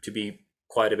 to be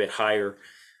quite a bit higher.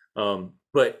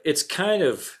 But it's kind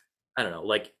of, I don't know,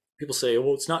 like people say,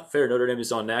 well, it's not fair. Notre Dame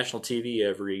is on national TV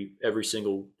every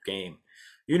single game.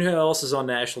 You know who else is on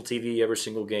national TV every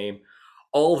single game?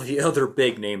 All of the other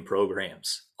big name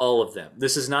programs, all of them.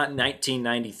 This is not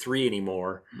 1993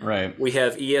 anymore. Right. We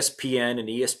have ESPN and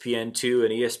ESPN2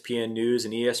 and ESPN News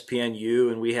and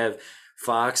ESPNU, and we have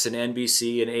Fox and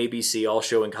NBC and ABC all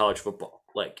showing college football.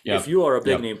 Like, if you are a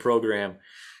big name program,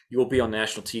 you will be on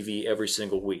national TV every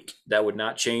single week. That would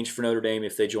not change for Notre Dame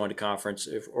if they joined a conference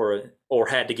or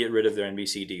had to get rid of their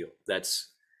NBC deal. That's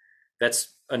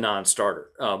a non-starter.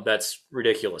 That's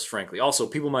ridiculous, frankly. Also,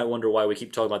 people might wonder why we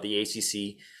keep talking about the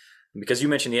ACC, because you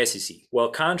mentioned the SEC.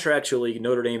 Well, contractually,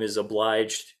 Notre Dame is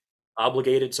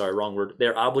obligated,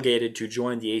 they're obligated to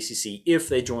join the ACC if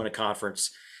they join a conference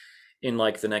in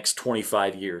like the next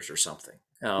 25 years or something.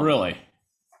 Really?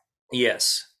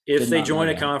 Yes. If they join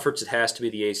a conference, it has to be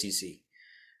the ACC.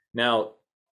 Now,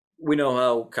 we know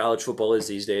how college football is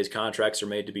these days. Contracts are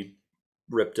made to be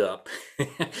ripped up.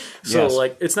 So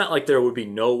like, it's not like there would be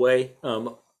no way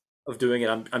of doing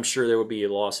it. I'm sure there would be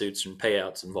lawsuits and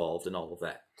payouts involved and all of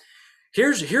that.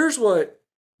 Here's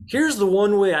the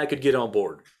one way I could get on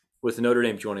board with Notre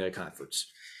Dame joining a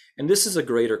conference. And this is a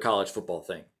greater college football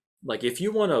thing. Like, if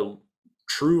you want a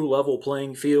true level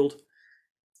playing field,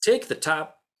 take the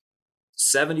top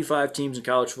 75 teams in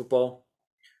college football,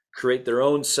 create their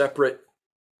own separate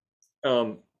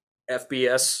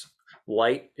FBS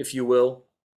light, if you will,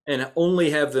 and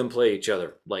only have them play each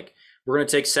other. Like, we're going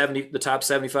to take the top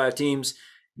 75 teams.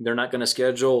 They're not going to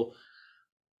schedule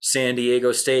San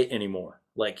Diego State anymore.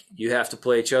 Like, you have to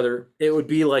play each other. It would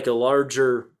be like a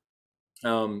larger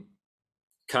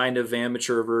kind of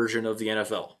amateur version of the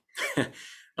NFL.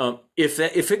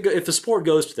 If the sport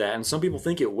goes to that, and some people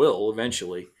think it will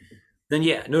eventually, then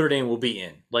yeah, Notre Dame will be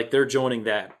in. Like, they're joining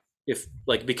that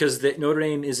because Notre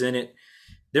Dame is in it.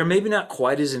 They're maybe not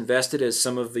quite as invested as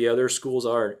some of the other schools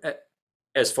are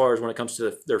as far as when it comes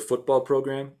to their football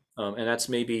program, and that's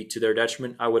maybe to their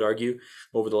detriment, I would argue,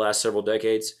 over the last several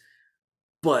decades.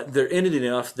 But they're in it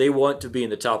enough. They want to be in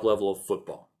the top level of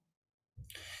football.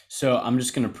 So I'm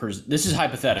just going to this is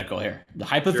hypothetical here. The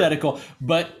hypothetical, sure.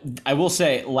 But I will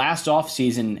say last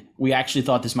offseason, we actually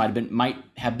thought this might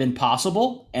have been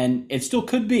possible, and it still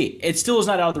could be. It still is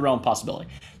not out of the realm of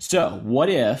possibility. So what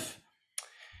if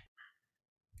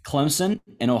Clemson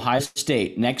and Ohio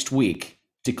State next week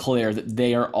declare that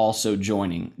they are also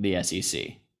joining the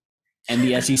SEC? And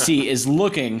the SEC is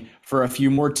looking for a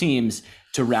few more teams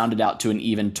to round it out to an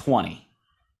even 20.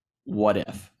 What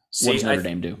if? What does Notre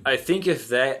Dame do? I think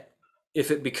if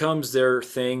it becomes their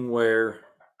thing where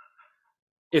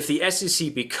if the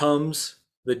SEC becomes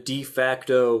the de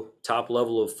facto top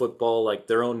level of football, like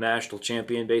their own national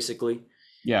champion, basically,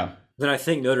 yeah, then I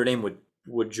think Notre Dame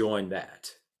would join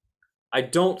that. I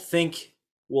don't think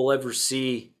we'll ever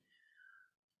see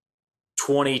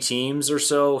 20 teams or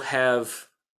so have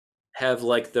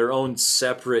like their own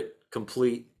separate,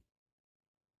 complete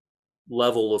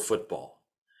level of football.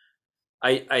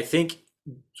 I think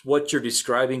what you're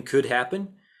describing could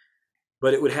happen,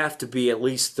 but it would have to be at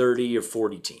least 30 or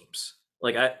 40 teams.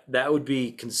 Like, that would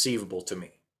be conceivable to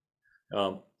me.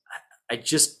 I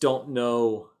just don't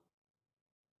know.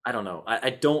 I don't know. I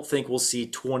don't think we'll see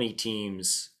 20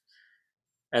 teams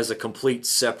as a complete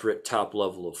separate top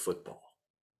level of football.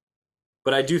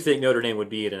 But I do think Notre Dame would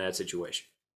be in that situation.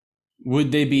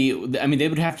 Would they be? I mean, they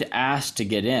would have to ask to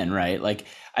get in, right? Like,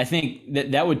 I think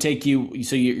that would take you.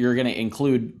 So you're going to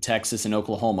include Texas and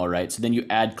Oklahoma, right? So then you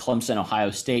add Clemson, Ohio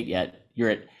State. Yet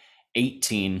you're at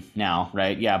 18 now,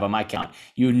 right? Yeah, by my count,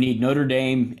 you would need Notre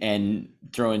Dame and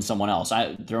throw in someone else.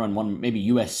 I throw in one, maybe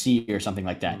USC or something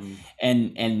like that,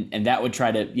 and that would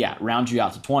try to round you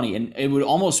out to 20, and it would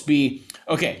almost be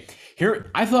okay.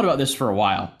 Here, I've thought about this for a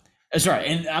while. Sorry,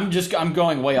 and I'm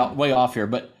going way off here,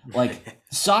 but like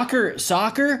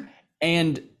soccer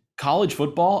and college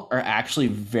football are actually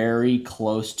very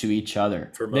close to each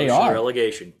other. They are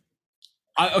relegation.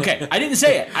 Okay, I didn't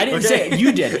say it. I didn't say it.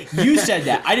 You did. You said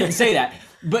that. I didn't say that.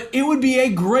 But it would be a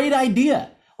great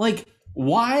idea. Like,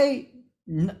 why?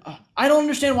 I don't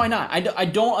understand why not. I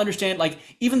don't understand, like,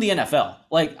 even the NFL.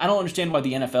 Like, I don't understand why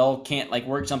the NFL can't, like,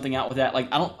 work something out with that. Like,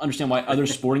 I don't understand why other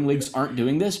sporting leagues aren't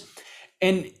doing this.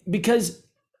 And because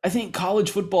I think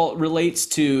college football relates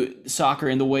to soccer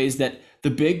in the ways that the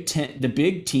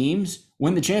big teams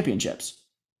win the championships.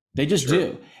 They just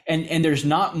do. And there's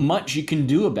not much you can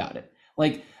do about it.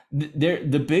 Like,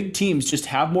 the big teams just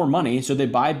have more money, so they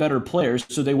buy better players,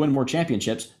 so they win more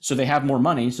championships. So they have more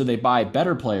money, so they buy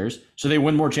better players, so they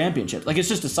win more championships. Like, it's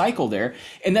just a cycle there.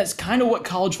 And that's kind of what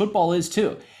college football is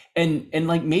too. And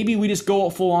like, maybe we just go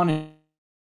full on.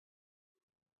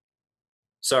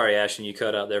 Sorry, Ashton, you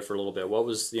cut out there for a little bit. What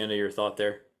was the end of your thought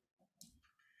there?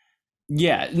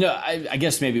 Yeah, no, I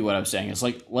guess maybe what I'm saying is,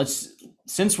 like,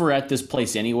 since we're at this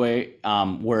place anyway,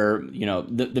 where,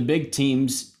 the big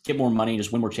teams get more money,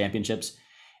 just win more championships,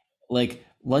 like,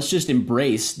 let's just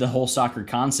embrace the whole soccer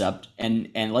concept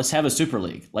and let's have a super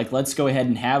league. Like, let's go ahead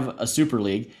and have a super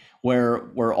league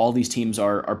where all these teams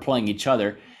are playing each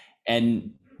other.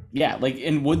 And yeah, like,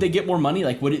 and would they get more money?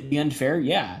 Like, would it be unfair?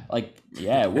 Yeah. Like,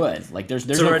 yeah, it would. Like, there's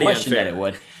no question unfair. That it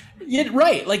would. Yeah,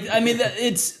 right. Like, I mean,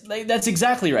 it's like, that's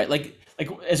exactly right. Like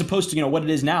as opposed to, what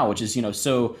it is now, which is,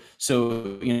 so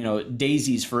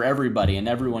daisies for everybody and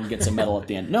everyone gets a medal at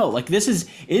the end. No, like, it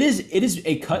is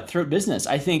a cutthroat business.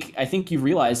 I think you've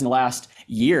realized in the last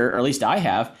year, or at least I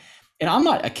have, and I'm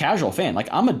not a casual fan. Like,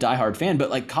 I'm a diehard fan,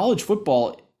 but like, college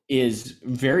football is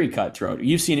very cutthroat.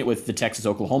 You've seen it with the Texas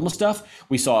Oklahoma stuff.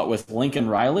 We saw it with Lincoln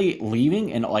Riley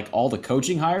leaving and like all the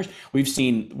coaching hires. We've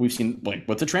seen like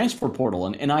with the transfer portal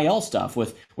and NIL stuff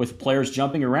with players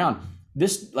jumping around.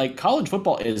 This, like, college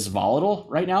football is volatile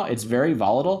right now. It's very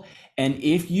volatile. And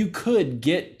if you could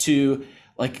get to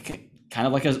like kind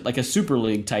of like a super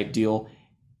league type deal,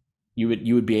 you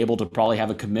would be able to probably have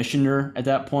a commissioner at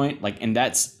that point. Like, and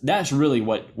that's really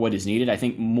what is needed. I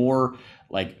think more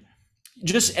like,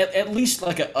 just at least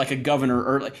like a governor,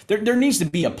 or like there needs to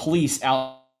be a police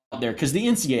out there, because the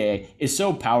NCAA is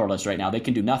so powerless right now. They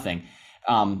can do nothing.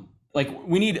 like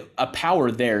we need a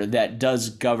power there that does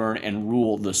govern and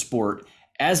rule the sport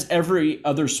as every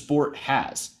other sport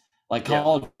has. Like Yeah.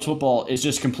 college football is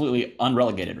just completely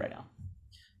unrelegated right now.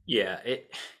 Yeah.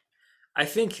 I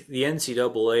think the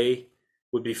NCAA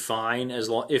would be fine as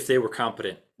long if they were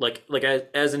competent. Like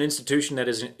as an institution that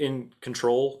is in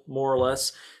control more or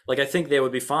less. Like I think they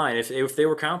would be fine if they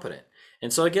were competent.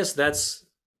 And so I guess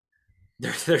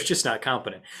they're just not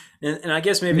competent. And I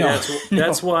guess maybe No,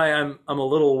 that's no, why I'm a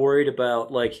little worried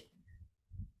about like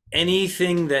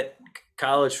anything that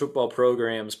college football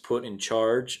programs put in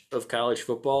charge of college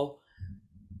football.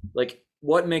 Like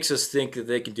what makes us think that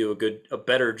they can do a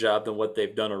better job than what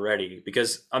they've done already?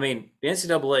 Because I mean, the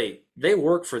NCAA, they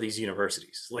work for these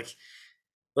universities. Like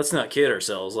let's not kid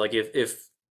ourselves. Like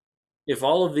if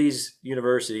all of these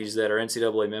universities that are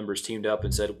NCAA members teamed up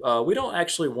and said, we don't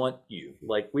actually want you,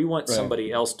 like we want right,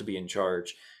 somebody else to be in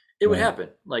charge, it would right, happen.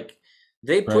 Like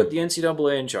they right, put the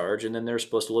NCAA in charge and then they're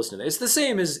supposed to listen to it. It's the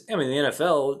same as, I mean, the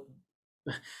NFL,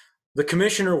 the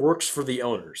commissioner works for the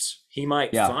owners. He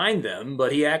might yeah, find them,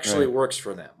 but he actually right. works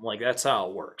for them. Like that's how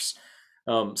it works.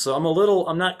 So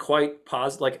I'm not quite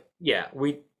positive. Like, yeah,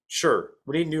 we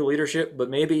need new leadership, but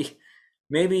maybe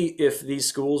if these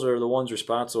schools are the ones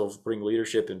responsible for bringing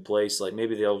leadership in place, like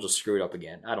maybe they'll just screw it up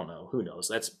again. I don't know. Who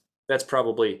knows? That's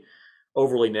probably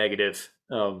overly negative.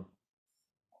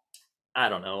 I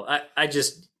don't know. I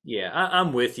just yeah,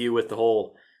 I'm with you with the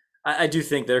whole. I do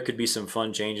think there could be some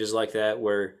fun changes like that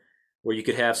where you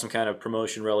could have some kind of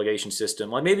promotion relegation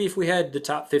system. Like maybe if we had the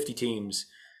top 50 teams,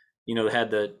 that had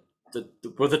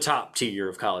the top tier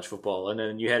of college football, and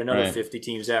then you had another Right. 50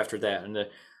 teams after that, and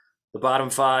the bottom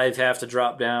five have to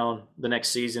drop down the next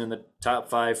season, and the top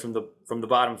five from the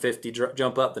bottom 50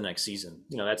 jump up the next season.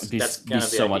 It'd That's be kind of the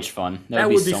so idea. much fun. That would That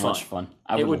be would be so fun. much fun.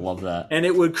 I It would would, love that. and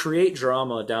it would create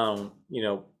drama down,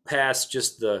 past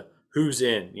just the who's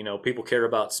in. People care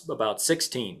about six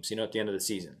teams, at the end of the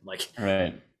season. Like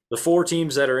Right. the four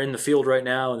teams that are in the field right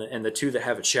now, and the two that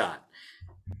have a shot.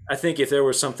 I think if there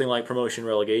was something like promotion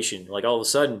relegation, like all of a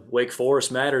sudden Wake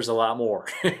Forest matters a lot more,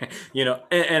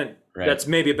 and Right. that's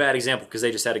maybe a bad example because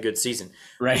they just had a good season.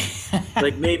 Right.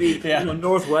 Like maybe Yeah.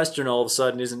 Northwestern all of a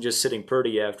sudden isn't just sitting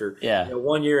pretty after Yeah.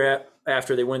 one year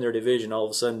after they win their division, all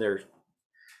of a sudden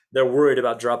they're worried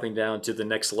about dropping down to the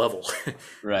next level.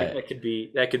 Right. That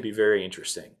could be very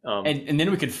interesting. And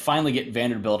then we could finally get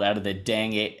Vanderbilt out of the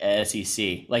dang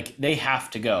SEC. Like they have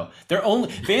to go.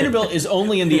 Vanderbilt is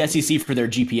only in the SEC for their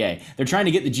GPA. They're trying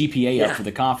to get the GPA up Yeah, for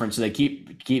the conference, so they keep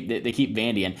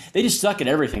Vandy in. They just suck at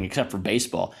everything except for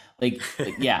baseball.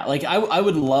 Yeah, like I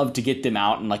would love to get them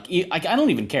out and I don't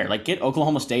even care. Like get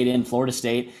Oklahoma State in, Florida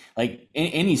State, like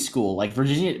any school, like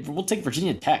Virginia. We'll take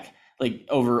Virginia Tech like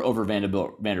over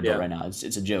Vanderbilt yeah, right now. It's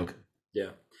a joke. yeah.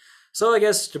 So I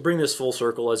guess to bring this full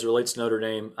circle as it relates to Notre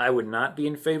Dame, I would not be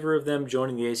in favor of them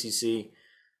joining the ACC,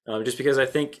 just because I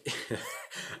think,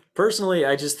 personally,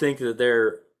 I just think that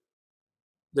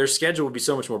their schedule would be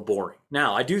so much more boring.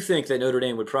 Now, I do think that Notre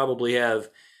Dame would probably have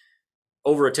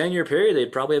over a 10-year period,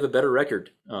 they'd probably have a better record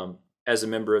as a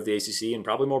member of the ACC and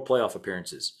probably more playoff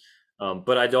appearances.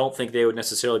 But I don't think they would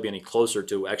necessarily be any closer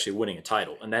to actually winning a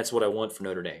title, and that's what I want for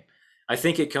Notre Dame. I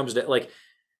think it comes to like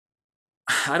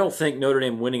I don't think Notre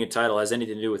Dame winning a title has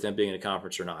anything to do with them being in a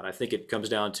conference or not. I think it comes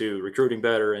down to recruiting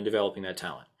better and developing that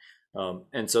talent.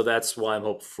 And so that's why I'm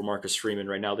hopeful for Marcus Freeman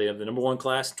right now. They have the number one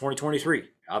class in 2023.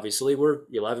 Obviously, we're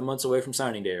 11 months away from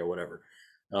signing day or whatever.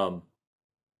 Um,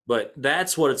 but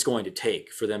that's what it's going to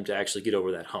take for them to actually get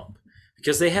over that hump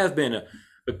because they have been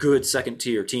a good second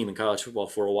tier team in college football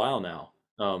for a while now.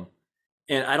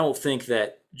 And I don't think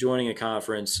that joining a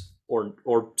conference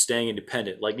or staying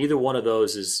independent, like neither one of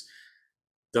those is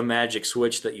the magic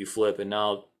switch that you flip, and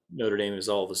now Notre Dame is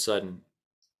all of a sudden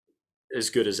as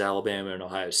good as Alabama and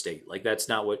Ohio State. Like that's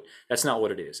not what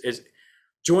it is. Is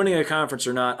joining a conference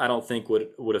or not? I don't think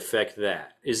would affect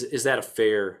that. Is that a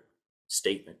fair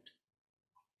statement?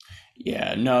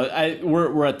 Yeah, no,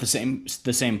 we're at the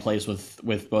same place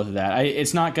with both of that.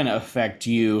 It's not going to affect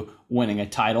you winning a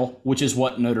title, which is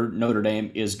what Notre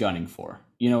Dame is gunning for.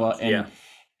 Yeah,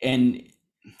 And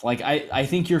like I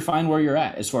think you're fine where you're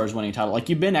at as far as winning a title. Like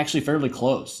you've been actually fairly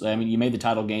close. I mean, you made the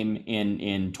title game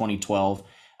in 2012,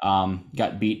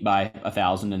 got beat by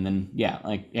 1,000, and then yeah,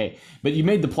 like hey, but you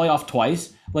made the playoff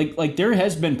twice. Like there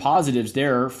has been positives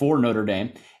there for Notre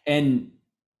Dame, and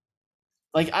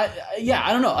yeah,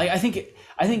 I don't know. I think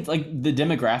like the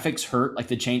demographics hurt, like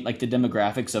the change, like the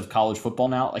demographics of college football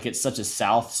now. Like it's such a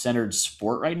South centered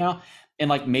sport right now, and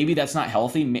like maybe that's not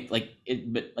healthy. Like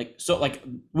it, but like so like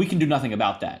we can do nothing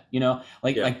about that. yeah,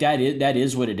 Like that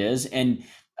is what it is, and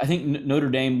I think Notre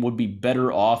Dame would be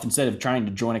better off instead of trying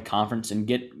to join a conference and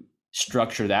get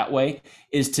structure that way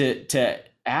is to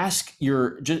ask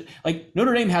your, just like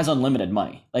Notre Dame has unlimited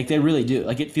money. Like they really do.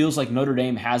 Like it feels like Notre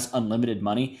Dame has unlimited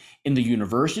money in the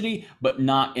university, but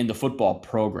not in the football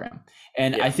program.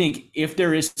 And Yeah. I think if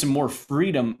there is some more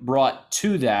freedom brought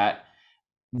to that,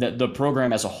 the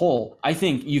program as a whole, I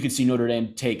think you could see Notre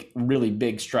Dame take really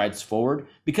big strides forward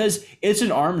because it's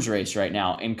an arms race right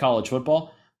now in college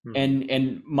football.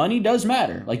 And money does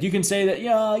matter. Like you can say that,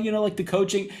 yeah, like the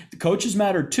coaches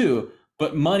matter too,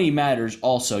 but money matters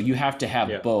also. You have to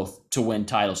have both to win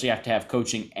titles. So you have to have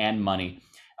coaching and money.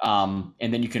 And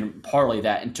then you can parlay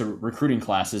that into recruiting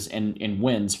classes and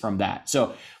wins from that.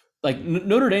 So like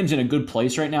Notre Dame's in a good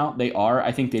place right now. They are.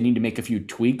 I think they need to make a few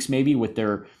tweaks maybe with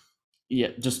their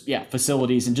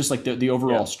facilities and just like the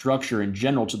overall structure in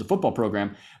general to the football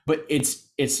program. But it's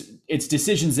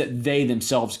decisions that they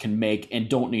themselves can make and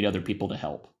don't need other people to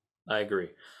help. I agree.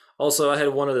 Also, I had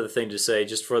one other thing to say,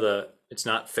 just for it's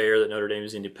not fair that Notre Dame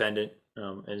is independent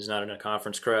and is not in a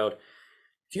conference crowd.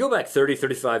 If you go back 30,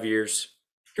 35 years,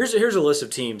 here's a list of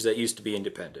teams that used to be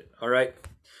independent. All right.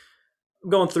 I'm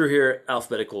going through here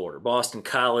alphabetical order. Boston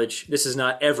College. This is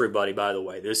not everybody, by the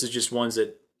way. This is just ones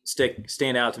that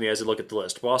stand out to me as I look at the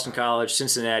list. Boston College,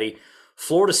 Cincinnati,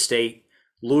 Florida State,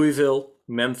 Louisville,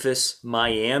 Memphis,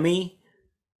 Miami,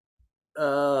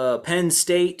 Penn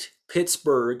State,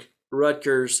 Pittsburgh,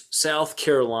 Rutgers, South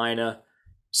Carolina,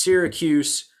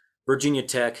 Syracuse, Virginia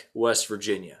Tech, West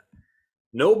Virginia.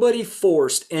 Nobody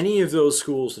forced any of those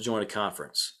schools to join a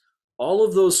conference. All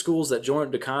of those schools that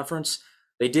joined the conference,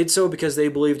 they did so because they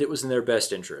believed it was in their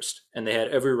best interest, and they had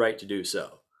every right to do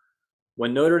so.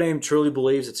 When Notre Dame truly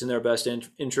believes it's in their best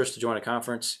interest to join a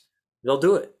conference, they'll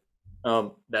do it.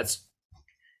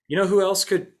 Who else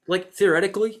could, like,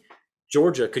 theoretically,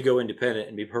 Georgia could go independent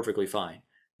and be perfectly fine.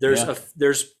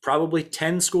 There's probably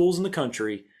 10 schools in the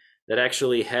country that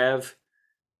actually have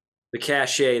the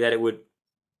cachet that it would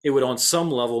on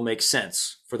some level make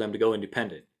sense for them to go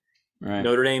independent. Right.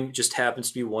 Notre Dame just happens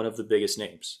to be one of the biggest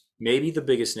names, maybe the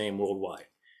biggest name worldwide.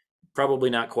 Probably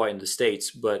not quite in the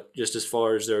States, but just as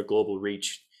far as their global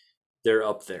reach, they're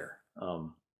up there.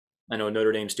 I know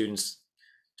Notre Dame students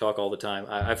talk all the time.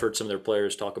 I've heard some of their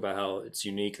players talk about how it's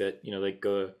unique that, they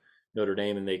go to Notre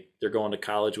Dame and they're going to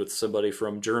college with somebody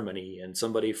from Germany and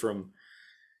somebody from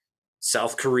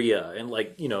South Korea. And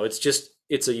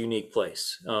it's a unique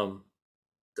place.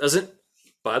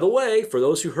 By the way, for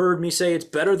those who heard me say it's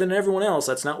better than everyone else,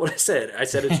 that's not what I said. I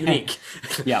said it's unique.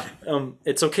 Yeah.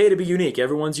 It's okay to be unique.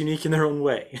 Everyone's unique in their own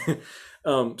way.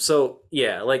 I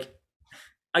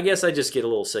guess I just get a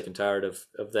little sick and tired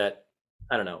of that.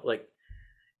 I don't know. Like,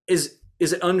 is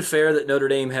it unfair that Notre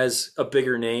Dame has a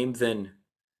bigger name than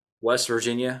West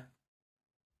Virginia?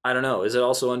 I don't know. Is it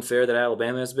also unfair that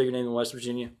Alabama has a bigger name than West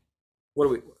Virginia? What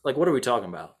are we talking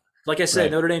about? Like I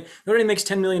said, right. Notre Dame makes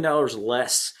 $10 million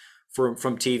less from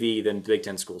TV than Big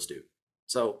Ten schools do.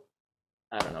 So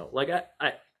I don't know. Like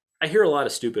I hear a lot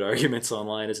of stupid arguments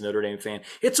online as a Notre Dame fan.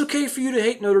 It's okay for you to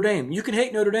hate Notre Dame. You can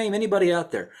hate Notre Dame. Anybody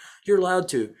out there, you're allowed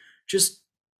to. Just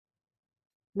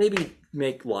maybe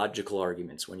make logical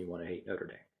arguments when you want to hate Notre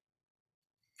Dame.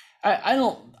 I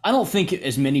don't think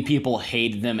as many people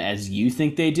hate them as you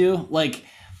think they do. Like,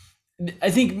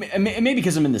 I think maybe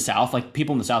because I'm in the South, like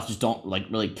people in the South just don't like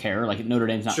really care. Like Notre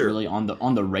Dame's not really on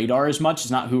the radar as much.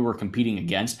 It's not who we're competing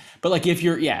against. But like if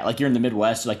you're in the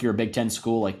Midwest, like you're a Big Ten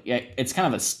school, like it's kind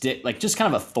of a stick, like just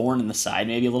kind of a thorn in the side,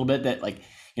 maybe a little bit. That like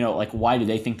why do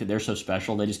they think that they're so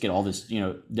special? They just get all this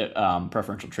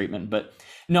preferential treatment. But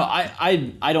no,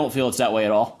 I don't feel it's that way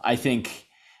at all. I think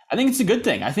it's a good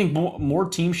thing. I think more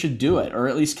teams should do it, or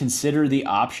at least consider the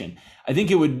option. I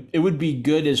think it would be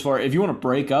good as far if you want to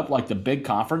break up like the big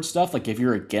conference stuff. Like if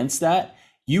you're against that,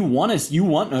 you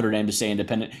want Notre Dame to stay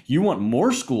independent. You want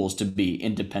more schools to be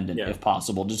independent if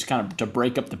possible, just kind of to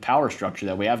break up the power structure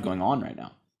that we have going on right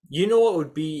now. You know what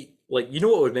would be like? You know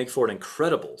what would make for an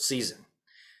incredible season,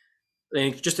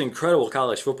 and just an incredible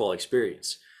college football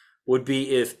experience would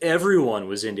be if everyone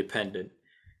was independent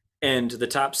and the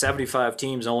top 75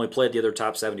 teams only played the other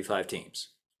top 75 teams.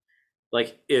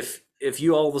 Like if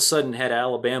you all of a sudden had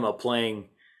Alabama playing,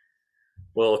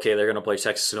 well, okay, they're going to play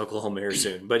Texas and Oklahoma here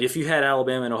soon. But if you had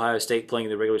Alabama and Ohio State playing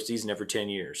the regular season every 10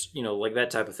 years, like that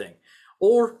type of thing.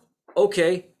 Or,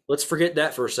 okay, let's forget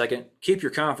that for a second. Keep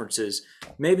your conferences.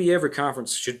 Maybe every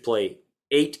conference should play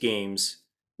 8 games.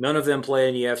 None of them play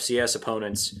any FCS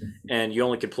opponents, and you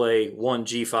only could play one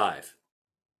G5.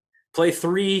 Play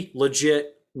 3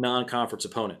 legit non-conference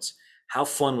opponents. How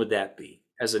fun would that be?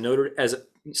 Not as a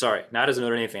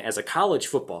Notre Dame fan, as a college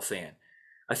football fan,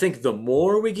 I think the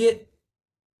more we get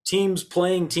teams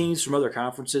playing teams from other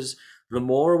conferences, the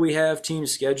more we have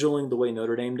teams scheduling the way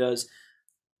Notre Dame does,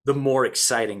 the more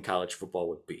exciting college football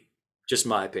would be. Just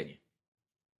my opinion.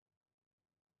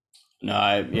 No,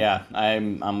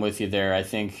 I'm with you there. I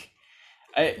think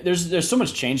there's so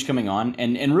much change coming on,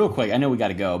 and real quick, I know we got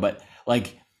to go, but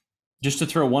like just to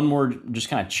throw one more just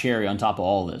kind of cherry on top of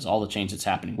all of this, all the change that's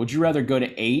happening. Would you rather go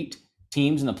to 8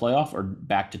 teams in the playoff or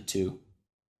back to 2?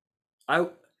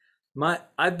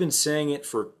 I've been saying it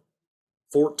for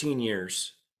 14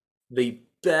 years. The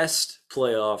best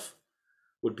playoff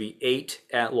would be 8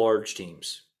 at-large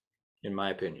teams, in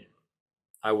my opinion.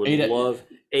 I would love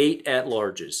 8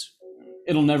 at-larges.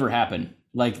 It'll never happen.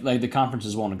 Like the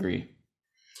conferences won't agree.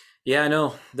 Yeah, I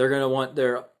know. They're going to want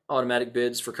their automatic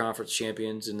bids for conference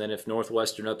champions, and then if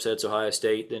Northwestern upsets Ohio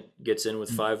State, then gets in with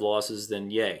 5 losses,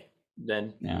 then yay.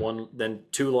 Then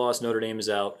 2-loss Notre Dame is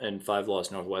out, and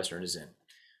 5-loss Northwestern is in.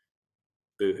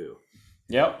 Boo-hoo.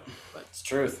 Yep, that's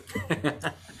truth.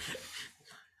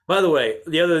 By the way,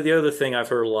 the other thing I've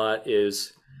heard a lot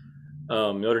is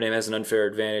Notre Dame has an unfair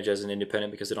advantage as an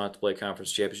independent because they don't have to play a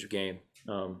conference championship game.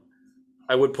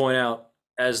 I would point out,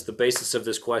 as the basis of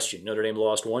this question, Notre Dame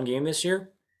lost 1 game this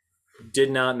year,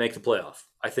 did not make the playoff.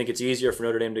 I think it's easier for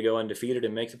Notre Dame to go undefeated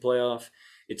and make the playoff.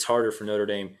 It's harder for Notre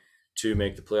Dame to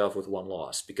make the playoff with 1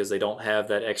 loss because they don't have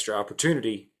that extra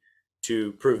opportunity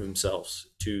to prove themselves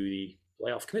to the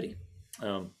playoff committee.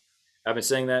 I've been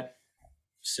saying that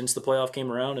since the playoff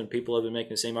came around, and people have been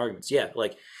making the same arguments. Yeah,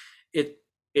 like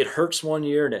it hurts one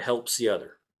year and it helps the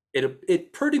other.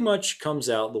 It pretty much comes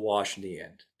out the wash in the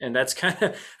end, and that's kind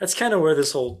of where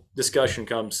this whole discussion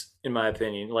comes, in my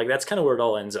opinion. Like that's kind of where it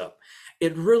all ends up.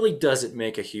 It really doesn't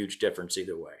make a huge difference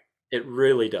either way. It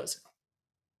really doesn't.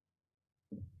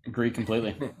 Agree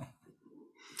completely.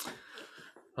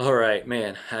 All right,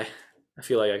 man. I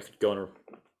feel like I could go on.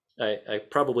 I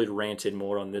probably ranted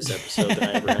more on this episode than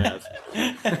I ever have.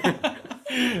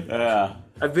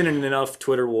 I've been in enough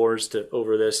Twitter wars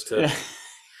over this to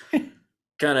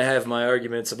kind of have my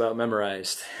arguments about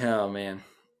memorized. Oh, man.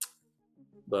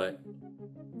 But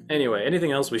anyway,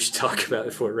 anything else we should talk about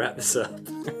before we wrap this up?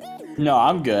 No,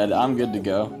 I'm good. I'm good to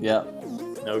go. Yep.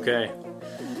 Okay.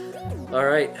 All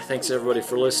right. Thanks, everybody,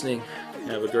 for listening.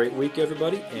 Have a great week,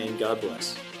 everybody, and God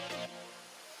bless.